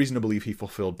dead, good reason to believe he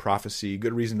fulfilled prophecy,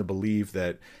 good reason to believe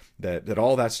that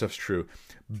all that stuff's true,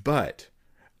 but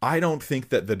I don't think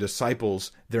that the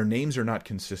disciples, their names are not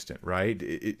consistent, right?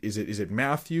 Is it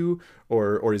Matthew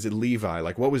or is it Levi?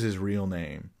 Like, what was his real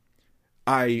name?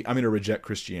 I'm going to reject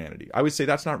Christianity. I would say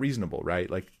that's not reasonable, right?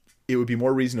 Like, it would be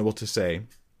more reasonable to say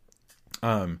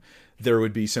there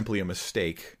would be simply a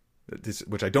mistake,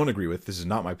 which I don't agree with. This is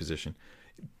not my position.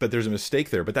 But there's a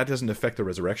mistake there. But that doesn't affect the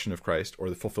resurrection of Christ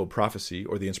or the fulfilled prophecy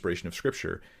or the inspiration of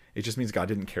Scripture. It just means God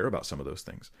didn't care about some of those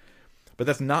things. But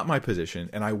that's not my position,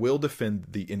 and I will defend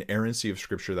the inerrancy of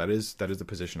Scripture. That is the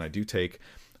position I do take.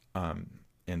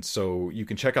 And so you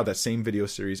can check out that same video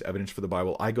series, Evidence for the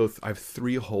Bible. I have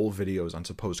 3 whole videos on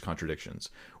supposed contradictions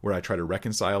where I try to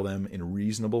reconcile them in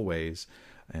reasonable ways,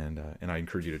 and I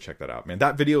encourage you to check that out. Man,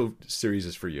 that video series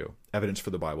is for you. Evidence for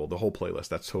the Bible, the whole playlist,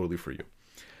 that's totally for you.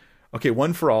 Okay,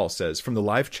 One for All says, from the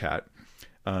live chat,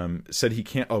 said he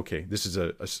can't... Okay, this is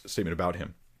a statement about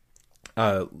him.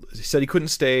 He said he couldn't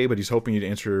stay, but he's hoping you'd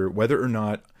answer whether or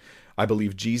not I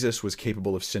believe Jesus was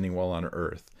capable of sinning while on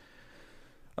earth.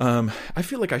 I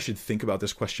feel like I should think about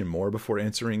this question more before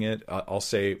answering it. I'll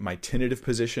say my tentative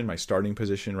position, my starting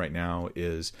position right now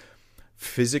is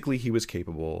physically he was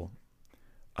capable.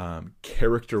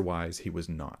 Character-wise, he was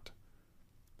not.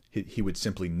 He would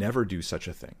simply never do such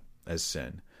a thing as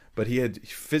sin. But he had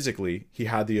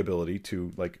the ability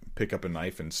to like pick up a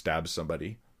knife and stab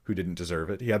somebody who didn't deserve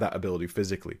it. He had that ability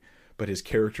physically, but his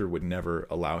character would never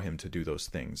allow him to do those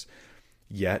things.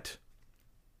 Yet,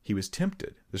 he was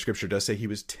tempted. The Scripture does say he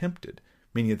was tempted,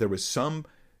 meaning that there was some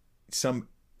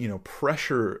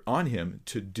pressure on him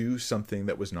to do something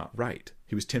that was not right.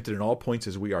 He was tempted in all points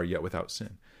as we are, yet without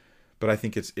sin. But I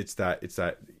think it's that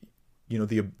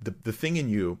the thing in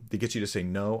you that gets you to say,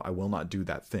 no, I will not do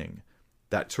that thing.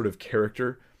 That sort of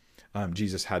character.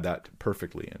 Jesus had that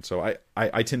perfectly. And so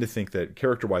I tend to think that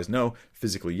character-wise, no,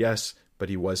 physically, yes, but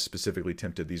he was specifically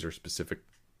tempted. These are specific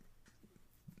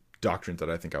doctrines that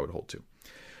I think I would hold to.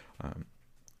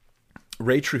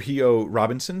 Ray Trujillo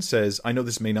Robinson says, I know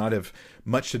this may not have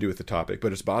much to do with the topic,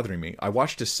 but it's bothering me. I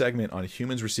watched a segment on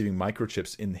humans receiving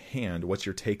microchips in the hand. What's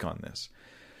your take on this?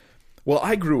 Well,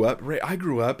 I grew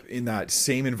up in that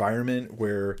same environment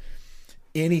where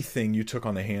anything you took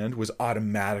on the hand was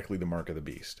automatically the mark of the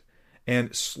beast.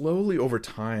 And slowly over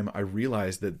time, I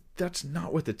realized that that's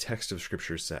not what the text of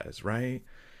Scripture says, right?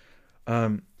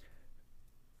 I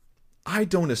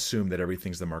don't assume that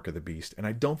everything's the mark of the beast, and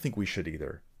I don't think we should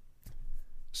either.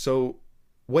 So,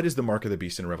 what is the mark of the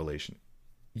beast in Revelation?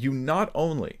 You not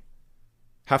only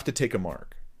have to take a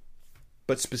mark,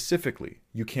 but specifically,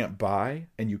 you can't buy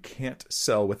and you can't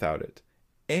sell without it.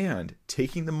 And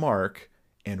taking the mark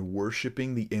and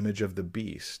worshiping the image of the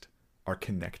beast are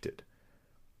connected.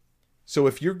 So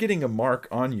if you're getting a mark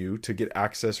on you to get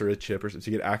access, or a chip, or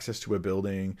to get access to a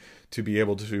building, to be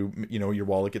able to, your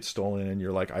wallet gets stolen and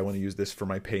you're like, I want to use this for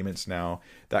my payments now,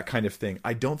 that kind of thing.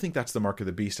 I don't think that's the mark of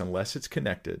the beast unless it's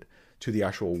connected to the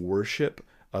actual worship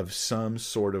of some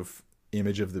sort of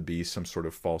image of the beast, some sort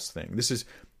of false thing. This is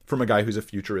from a guy who's a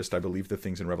futurist. I believe the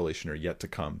things in Revelation are yet to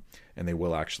come and they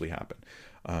will actually happen.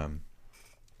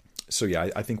 So yeah,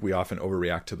 I think we often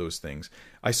overreact to those things.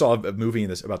 I saw a movie in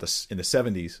the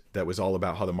 70s that was all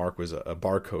about how the mark was a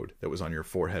barcode that was on your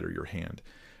forehead or your hand.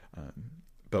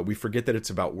 But we forget that it's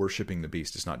about worshiping the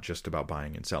beast. It's not just about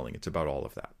buying and selling. It's about all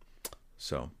of that.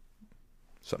 So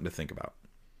something to think about.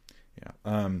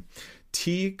 Yeah.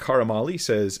 T. Karamali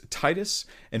says, Titus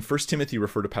and 1 Timothy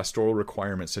refer to pastoral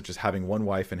requirements such as having one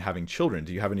wife and having children.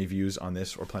 Do you have any views on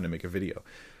this or plan to make a video?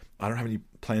 I don't have any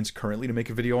plans currently to make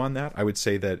a video on that. I would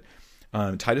say that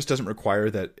Titus doesn't require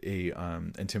that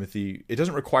and Timothy, it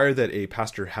doesn't require that a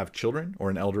pastor have children, or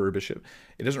an elder or bishop.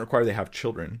 It doesn't require they have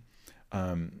children.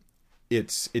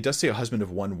 It does say a husband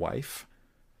of one wife,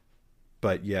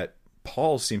 but yet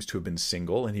Paul seems to have been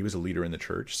single, and he was a leader in the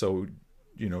church. So,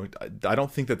 I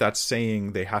don't think that that's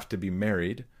saying they have to be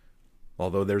married,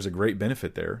 although there's a great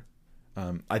benefit there.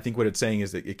 I think what it's saying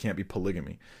is that it can't be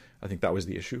polygamy. I think that was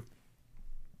the issue.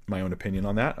 My own opinion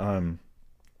on that.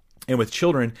 And with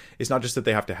children, it's not just that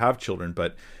they have to have children,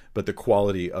 but the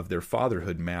quality of their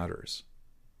fatherhood matters,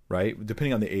 right?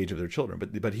 Depending on the age of their children.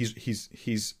 But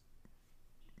he's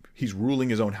ruling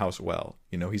his own house well.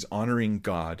 He's honoring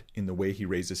God in the way he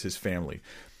raises his family.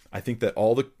 I think that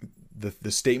all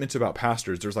the statements about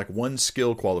pastors, there's like one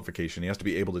skill qualification. He has to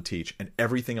be able to teach, and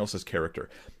everything else is character.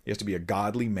 He has to be a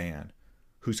godly man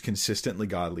who's consistently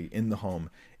godly in the home,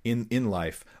 in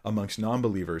life, amongst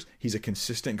non-believers. He's a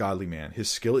consistent godly man. His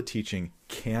skill at teaching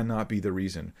cannot be the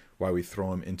reason why we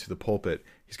throw him into the pulpit.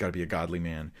 He's got to be a godly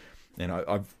man. And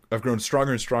I've grown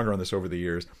stronger and stronger on this over the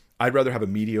years. I'd rather have a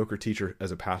mediocre teacher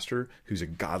as a pastor who's a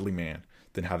godly man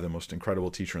than have the most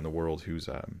incredible teacher in the world who's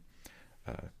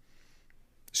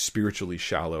spiritually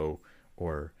shallow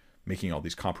or making all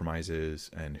these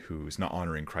compromises and who's not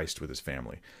honoring Christ with his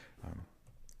family.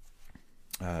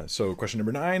 So question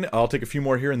number 9, I'll take a few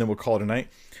more here and then we'll call it a night.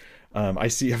 I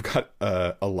see I've got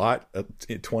a lot,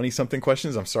 20 something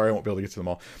questions. I'm sorry I won't be able to get to them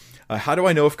all. How do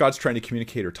I know if God's trying to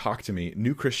communicate or talk to me?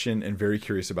 New Christian and very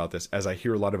curious about this, as I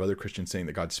hear a lot of other Christians saying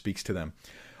that God speaks to them.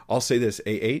 I'll say this,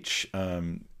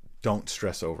 don't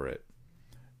stress over it.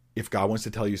 If God wants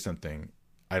to tell you something,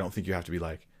 I don't think you have to be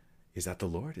like, is that the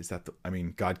Lord?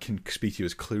 God can speak to you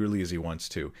as clearly as he wants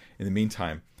to. In the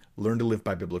meantime, learn to live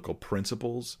by biblical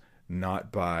principles,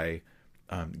 not by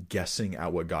guessing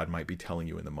at what God might be telling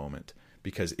you in the moment,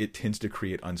 because it tends to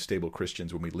create unstable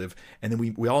Christians when we live. And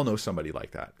then we all know somebody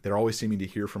like that. They're always seeming to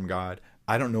hear from God.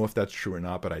 I don't know if that's true or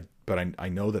not, but I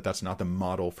know that that's not the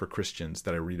model for Christians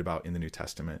that I read about in the New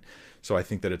Testament. So I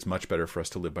think that it's much better for us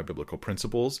to live by biblical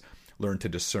principles, learn to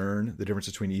discern the difference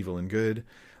between evil and good,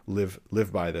 live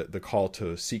by the call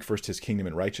to seek first his kingdom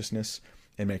and righteousness,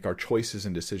 and make our choices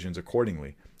and decisions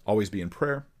accordingly. Always be in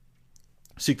prayer.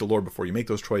 Seek the Lord before you make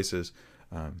those choices,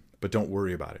 but don't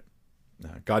worry about it.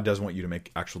 God does want you to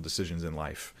make actual decisions in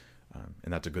life,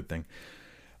 and that's a good thing.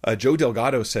 Joe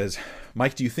Delgado says,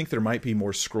 Mike, do you think there might be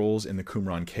more scrolls in the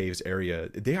Qumran caves area?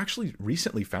 They actually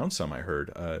recently found some, I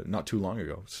heard, not too long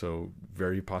ago. So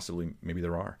very possibly, maybe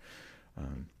there are.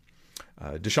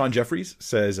 Deshaun Jeffries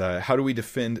says, how do we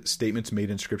defend statements made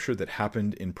in Scripture that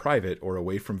happened in private or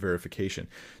away from verification?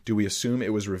 Do we assume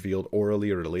it was revealed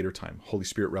orally or at a later time? Holy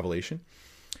Spirit revelation?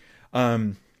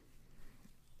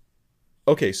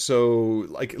 Okay, so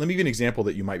let me give you an example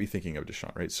that you might be thinking of,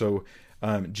 Deshaun, right? So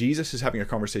Jesus is having a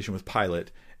conversation with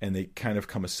Pilate, and they kind of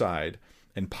come aside,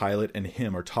 and Pilate and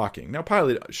him are talking. Now,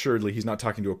 Pilate, assuredly, he's not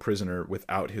talking to a prisoner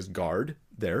without his guard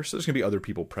there, so there's going to be other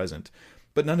people present.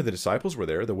 But none of the disciples were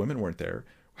there. The women weren't there.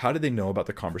 How did they know about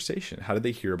the conversation? How did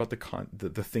they hear about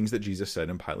the things that Jesus said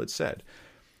and Pilate said?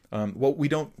 Well, I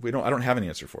don't have an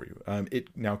answer for you.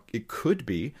 It could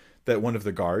be that one of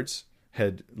the guards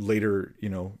had later,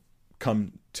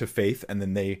 come to faith, and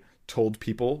then they told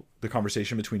people the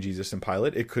conversation between Jesus and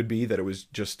Pilate. It could be that it was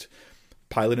just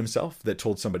Pilate himself that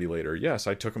told somebody later, yes,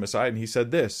 I took him aside and he said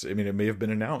this. I mean, it may have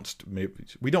been announced.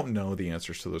 We don't know the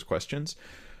answers to those questions.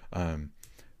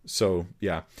 So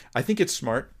yeah, I think it's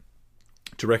smart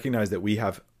to recognize that we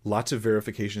have lots of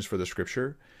verifications for the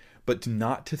Scripture, but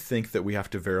not to think that we have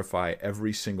to verify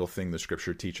every single thing the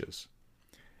Scripture teaches.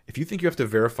 If you think you have to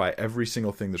verify every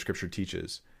single thing the Scripture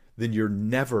teaches, then you're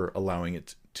never allowing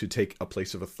it to take a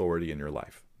place of authority in your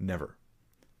life. Never.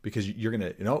 Because you're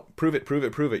going to, prove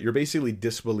it. You're basically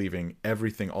disbelieving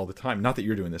everything all the time. Not that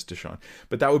you're doing this, Deshaun,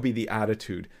 but that would be the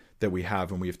attitude that we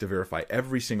have when we have to verify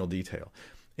every single detail.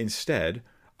 Instead,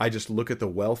 I just look at the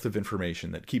wealth of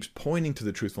information that keeps pointing to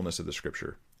the truthfulness of the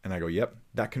Scripture. And I go, yep,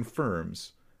 that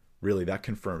confirms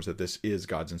that this is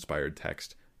God's inspired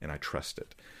text, and I trust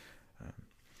it.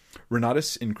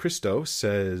 Renatus in Christo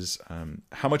says,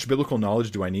 how much biblical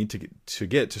knowledge do I need to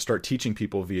get to start teaching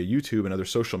people via YouTube and other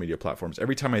social media platforms?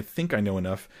 Every time I think I know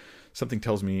enough, something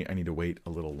tells me I need to wait a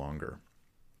little longer.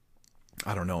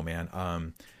 I don't know,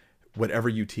 man. Whatever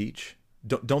you teach,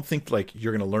 don't think like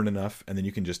you're going to learn enough and then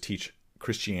you can just teach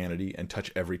Christianity and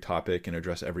touch every topic and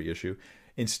address every issue.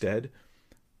 Instead,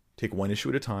 take one issue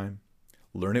at a time,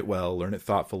 learn it well, learn it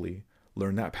thoughtfully,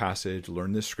 learn that passage,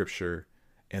 learn this scripture,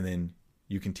 and then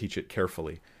you can teach it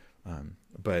carefully.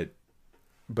 But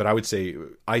I would say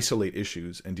isolate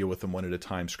issues and deal with them one at a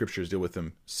time. Scriptures, deal with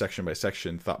them section by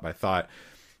section, thought by thought.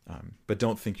 But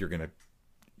don't think you're going to,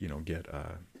 get,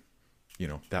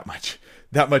 that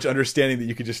much understanding that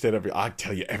you could just stand up. I'll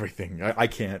tell you everything. I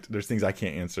can't. There's things I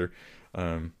can't answer.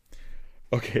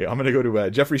 Okay, I'm going to go to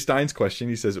Jeffrey Stein's question.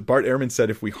 He says, Bart Ehrman said,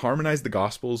 if we harmonize the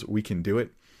Gospels, we can do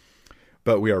it,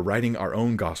 but we are writing our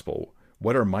own gospel.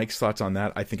 What are Mike's thoughts on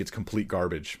that? I think it's complete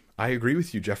garbage. I agree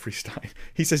with you, Jeffrey Stein.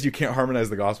 He says you can't harmonize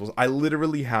the Gospels. I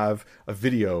literally have a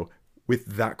video with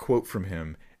that quote from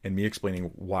him and me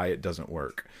explaining why it doesn't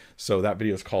work. So that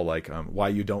video is called Why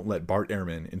You Don't Let Bart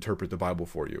Ehrman Interpret the Bible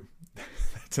for You.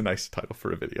 It's a nice title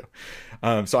for a video.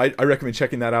 So I recommend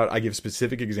checking that out. I give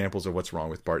specific examples of what's wrong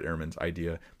with Bart Ehrman's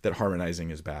idea that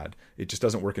harmonizing is bad. It just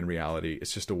doesn't work in reality.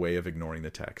 It's just a way of ignoring the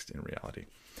text in reality.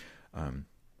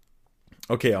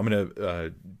 Okay,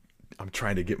 I'm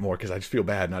trying to get more because I just feel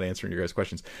bad not answering your guys'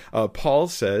 questions. Paul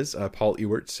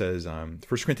Ewert says, 1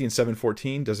 Corinthians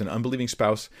 7:14, does an unbelieving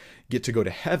spouse get to go to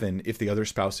heaven if the other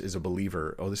spouse is a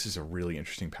believer? Oh, this is a really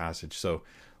interesting passage. So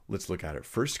let's look at it.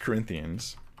 1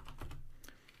 Corinthians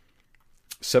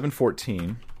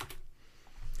 7:14.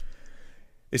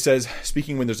 It says,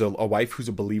 speaking when there's a wife who's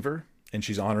a believer and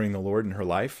she's honoring the Lord in her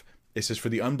life, it says, for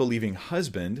the unbelieving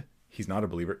husband, he's not a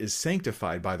believer, is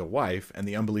sanctified by the wife, and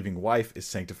the unbelieving wife is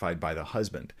sanctified by the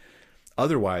husband.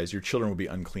 Otherwise, your children will be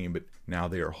unclean, but now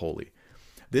they are holy.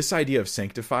 This idea of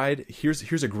sanctified,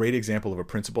 here's a great example of a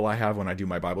principle I have when I do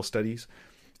my Bible studies,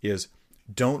 is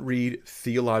don't read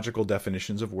theological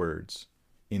definitions of words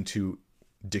into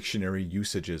dictionary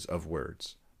usages of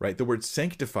words, right? The word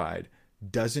sanctified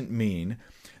doesn't mean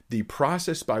the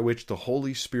process by which the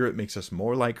Holy Spirit makes us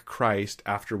more like Christ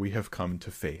after we have come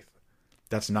to faith.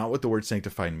 That's not what the word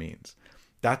sanctified means.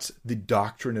 That's the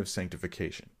doctrine of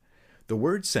sanctification. The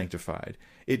word sanctified,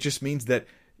 it just means that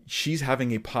she's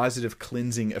having a positive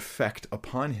cleansing effect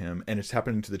upon him, and it's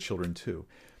happening to the children too.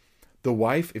 The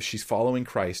wife, if she's following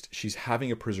Christ, she's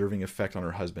having a preserving effect on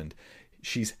her husband.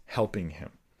 She's helping him,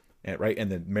 right? And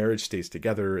the marriage stays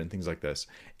together and things like this.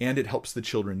 And it helps the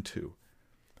children too.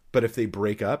 But if they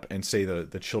break up and say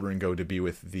the children go to be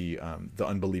with the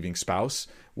unbelieving spouse,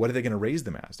 what are they going to raise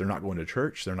them as? They're not going to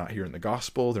church. They're not hearing the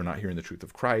gospel. They're not hearing the truth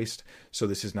of Christ. So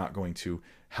this is not going to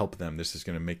help them. This is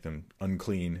going to make them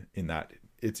unclean in that.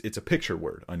 It's a picture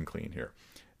word, unclean here.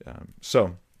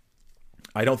 So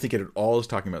I don't think it at all is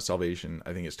talking about salvation.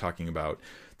 I think it's talking about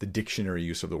the dictionary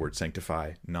use of the word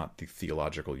sanctify, not the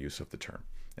theological use of the term.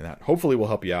 And that hopefully will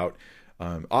help you out.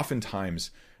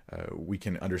 Oftentimes, we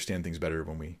can understand things better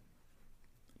when we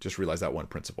just realize that one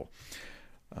principle.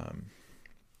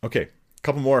 Okay,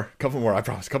 couple more, I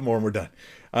promise, couple more and we're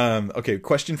done. Okay,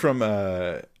 question from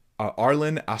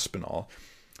Arlen Aspinall.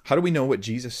 How do we know what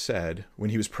Jesus said when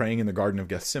he was praying in the Garden of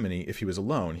Gethsemane? If he was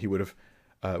alone, he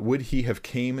would he have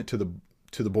came to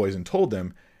the boys and told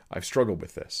them, I've struggled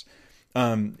with this.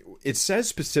 It says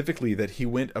specifically that he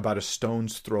went about a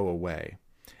stone's throw away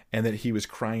and that he was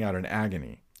crying out in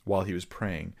agony while he was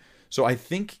praying. So I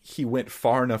think he went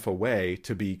far enough away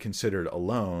to be considered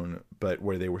alone, but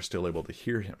where they were still able to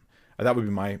hear him. That would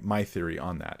be my theory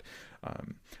on that.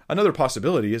 Another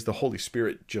possibility is the Holy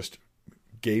Spirit just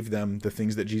gave them the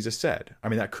things that Jesus said. I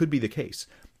mean, that could be the case,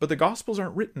 but the Gospels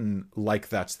aren't written like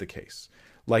that's the case.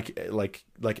 Like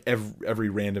every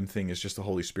random thing is just the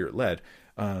Holy Spirit led,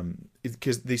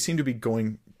 because they seem to be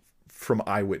going from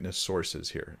eyewitness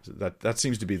sources here. That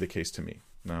seems to be the case to me.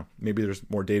 Now, maybe there's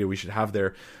more data we should have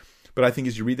there, but I think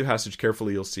as you read the passage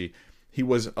carefully, you'll see he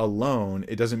was alone.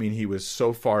 It doesn't mean he was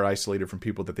so far isolated from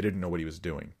people that they didn't know what he was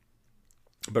doing,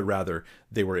 but rather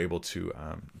they were able to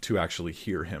actually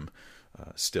hear him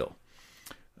still.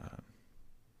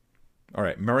 All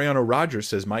right. Mariano Rogers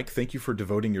says, Mike, thank you for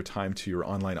devoting your time to your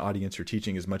online audience. Your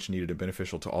teaching is much needed and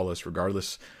beneficial to all of us,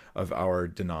 regardless of our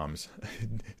denoms,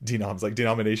 like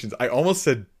denominations. I almost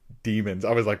said demons.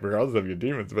 I was like, regardless of your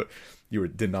demons, but you were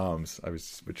denoms. I was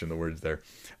switching the words there.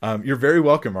 You're very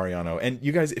welcome, Mariano. And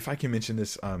you guys, if I can mention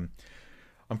this, I'm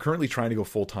currently trying to go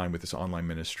full time with this online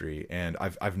ministry, and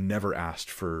I've never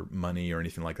asked for money or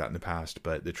anything like that in the past.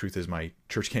 But the truth is, my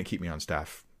church can't keep me on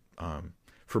staff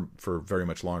for very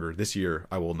much longer. This year,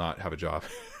 I will not have a job,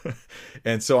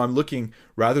 and so I'm looking,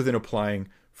 rather than applying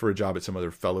for a job at some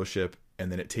other fellowship and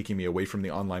then it taking me away from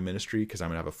the online ministry because I'm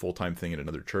gonna have a full time thing at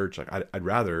another church. Like I'd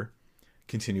rather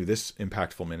continue this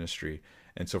impactful ministry,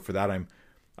 and so for that I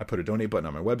put a donate button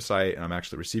on my website, and I'm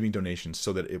actually receiving donations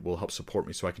so that it will help support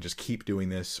me so I can just keep doing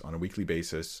this on a weekly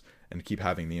basis and keep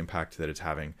having the impact that it's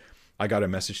having. I got a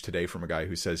message today from a guy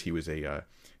who says he was a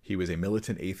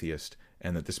militant atheist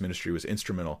and that this ministry was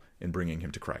instrumental in bringing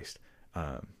him to Christ.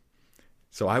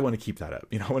 So I want to keep that up.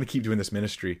 I want to keep doing this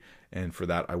ministry, and for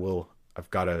that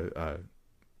I've got to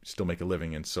still make a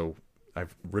living. And so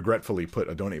I've regretfully put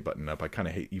a donate button up. I kind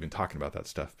of hate even talking about that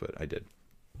stuff, but I did.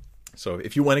 So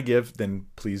if you want to give, then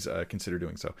please consider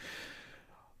doing so.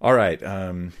 All right.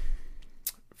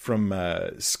 From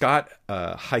Scott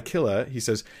Haikila, he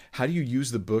says, how do you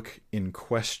use the book in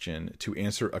question to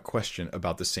answer a question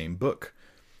about the same book?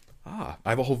 I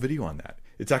have a whole video on that.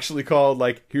 It's actually called,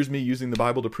 like, here's me using the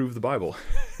Bible to prove the Bible.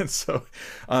 And so,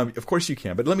 of course you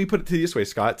can. But let me put it to you this way,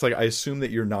 Scott. It's like, I assume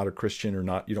that you're not a Christian or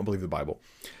not, you don't believe the Bible.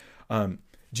 Do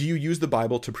you use the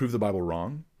Bible to prove the Bible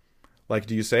wrong? Like,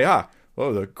 do you say,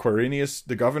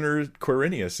 the governor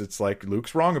Quirinius, it's like,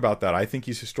 Luke's wrong about that. I think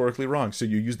he's historically wrong. So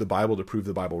you use the Bible to prove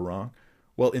the Bible wrong?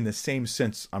 Well, in the same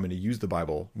sense, I'm going to use the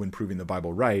Bible when proving the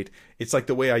Bible right. It's like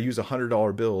the way I use a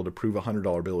 $100 bill to prove a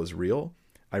 $100 bill is real.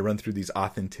 I run through these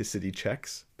authenticity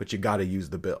checks, but you got to use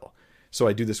the bill. So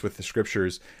I do this with the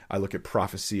scriptures. I look at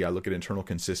prophecy. I look at internal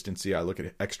consistency. I look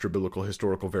at extra biblical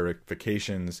historical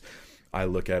verifications. I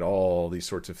look at all these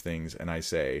sorts of things, and I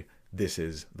say, this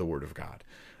is the Word of God.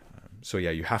 So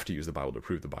yeah, you have to use the Bible to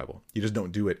prove the Bible. You just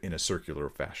don't do it in a circular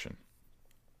fashion.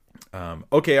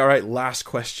 Okay, all right, last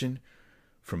question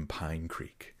from Pine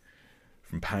Creek.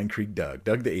 From Pine Creek Doug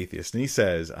the atheist. And he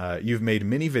says, you've made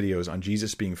many videos on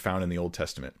Jesus being found in the Old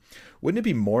Testament. Wouldn't it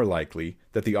be more likely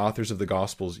that the authors of the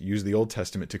Gospels use the Old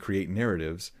Testament to create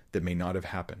narratives that may not have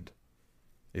happened?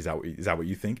 Is that what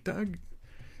you think, Doug?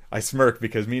 I smirk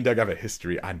because me and Doug have a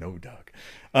history. I know Doug.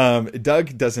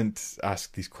 Doug doesn't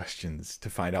ask these questions to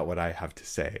find out what I have to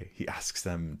say. He asks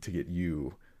them to get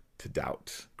you to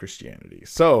doubt Christianity.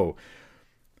 So,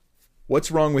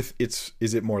 what's wrong with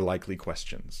is it more likely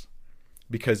questions?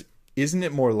 Because isn't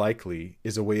it more likely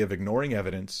is a way of ignoring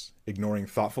evidence, ignoring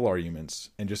thoughtful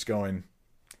arguments, and just going,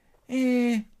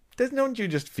 don't you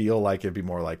just feel like it'd be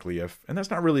more likely if, and that's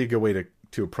not really a good way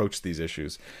to approach these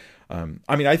issues.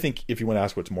 I think if you want to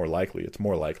ask what's more likely, it's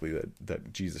more likely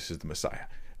that Jesus is the Messiah.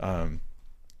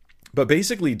 But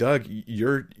basically, Doug,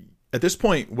 at this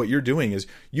point, what you're doing is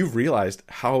you've realized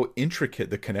how intricate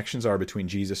the connections are between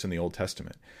Jesus and the Old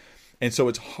Testament. And so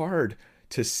it's hard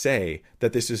to say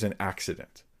that this is an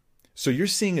accident. So you're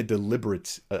seeing a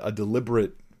deliberate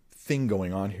thing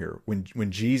going on here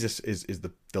when Jesus is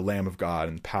the Lamb of God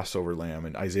and Passover Lamb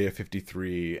and Isaiah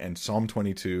 53 and Psalm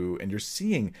 22, and you're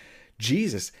seeing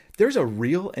Jesus. There's a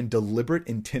real and deliberate,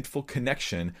 intentful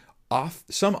connection.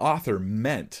 Some author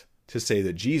meant to say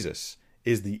that Jesus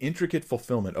is the intricate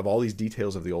fulfillment of all these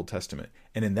details of the Old Testament,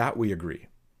 and in that we agree.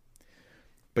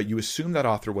 But you assume that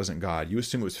author wasn't God. You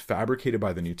assume it was fabricated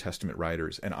by the New Testament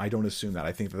writers. And I don't assume that.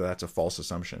 I think that that's a false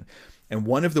assumption. And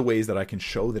one of the ways that I can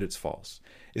show that it's false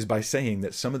is by saying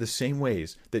that some of the same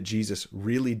ways that Jesus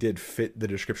really did fit the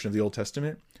description of the Old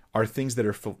Testament are things that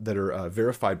are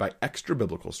verified by extra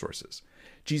biblical sources.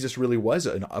 Jesus really was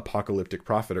an apocalyptic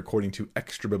prophet according to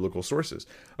extra biblical sources.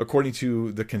 According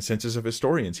to the consensus of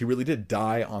historians, he really did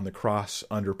die on the cross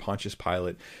under Pontius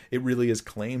Pilate. It really is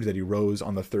claimed that he rose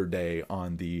on the third day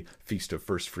on the Feast of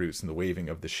First Fruits and the waving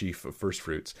of the sheaf of first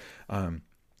fruits.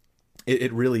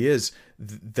 It really is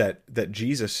that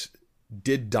Jesus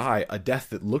did die a death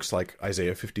that looks like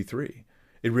Isaiah 53.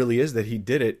 It really is that he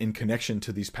did it in connection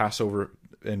to these Passover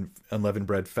and unleavened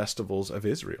bread festivals of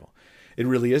Israel. It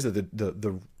really is that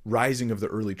the rising of the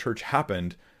early church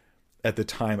happened at the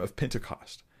time of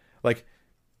Pentecost. Like,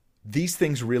 these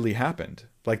things really happened.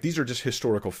 Like, these are just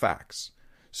historical facts.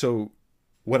 So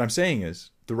what I'm saying is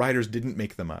the writers didn't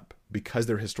make them up because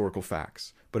they're historical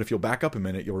facts. But if you'll back up a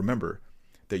minute, you'll remember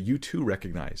that you too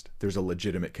recognized there's a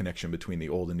legitimate connection between the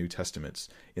Old and New Testaments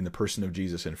in the person of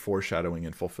Jesus and foreshadowing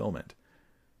and fulfillment.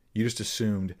 You just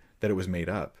assumed that it was made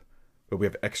up, but we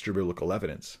have extra biblical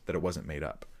evidence that it wasn't made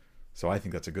up. So I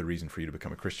think that's a good reason for you to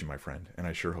become a Christian, my friend, and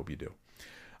I sure hope you do.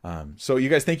 So you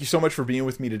guys, thank you so much for being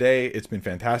with me today. It's been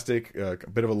fantastic, a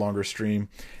bit of a longer stream,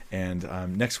 and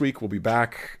next week we'll be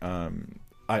back.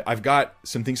 I've got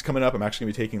some things coming up. I'm actually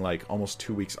going to be taking like almost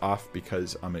 2 weeks off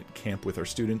because I'm at camp with our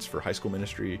students for high school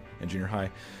ministry and junior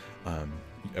high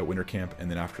at winter camp,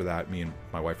 and then after that, me and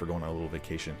my wife are going on a little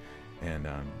vacation and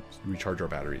recharge our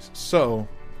batteries. So,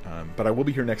 but I will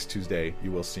be here next Tuesday.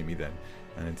 You will see me then.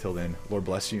 And until then, Lord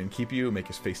bless you and keep you, make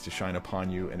his face to shine upon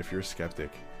you. And if you're a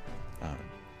skeptic,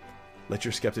 let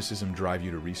your skepticism drive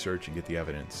you to research and get the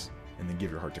evidence, and then give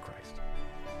your heart to Christ.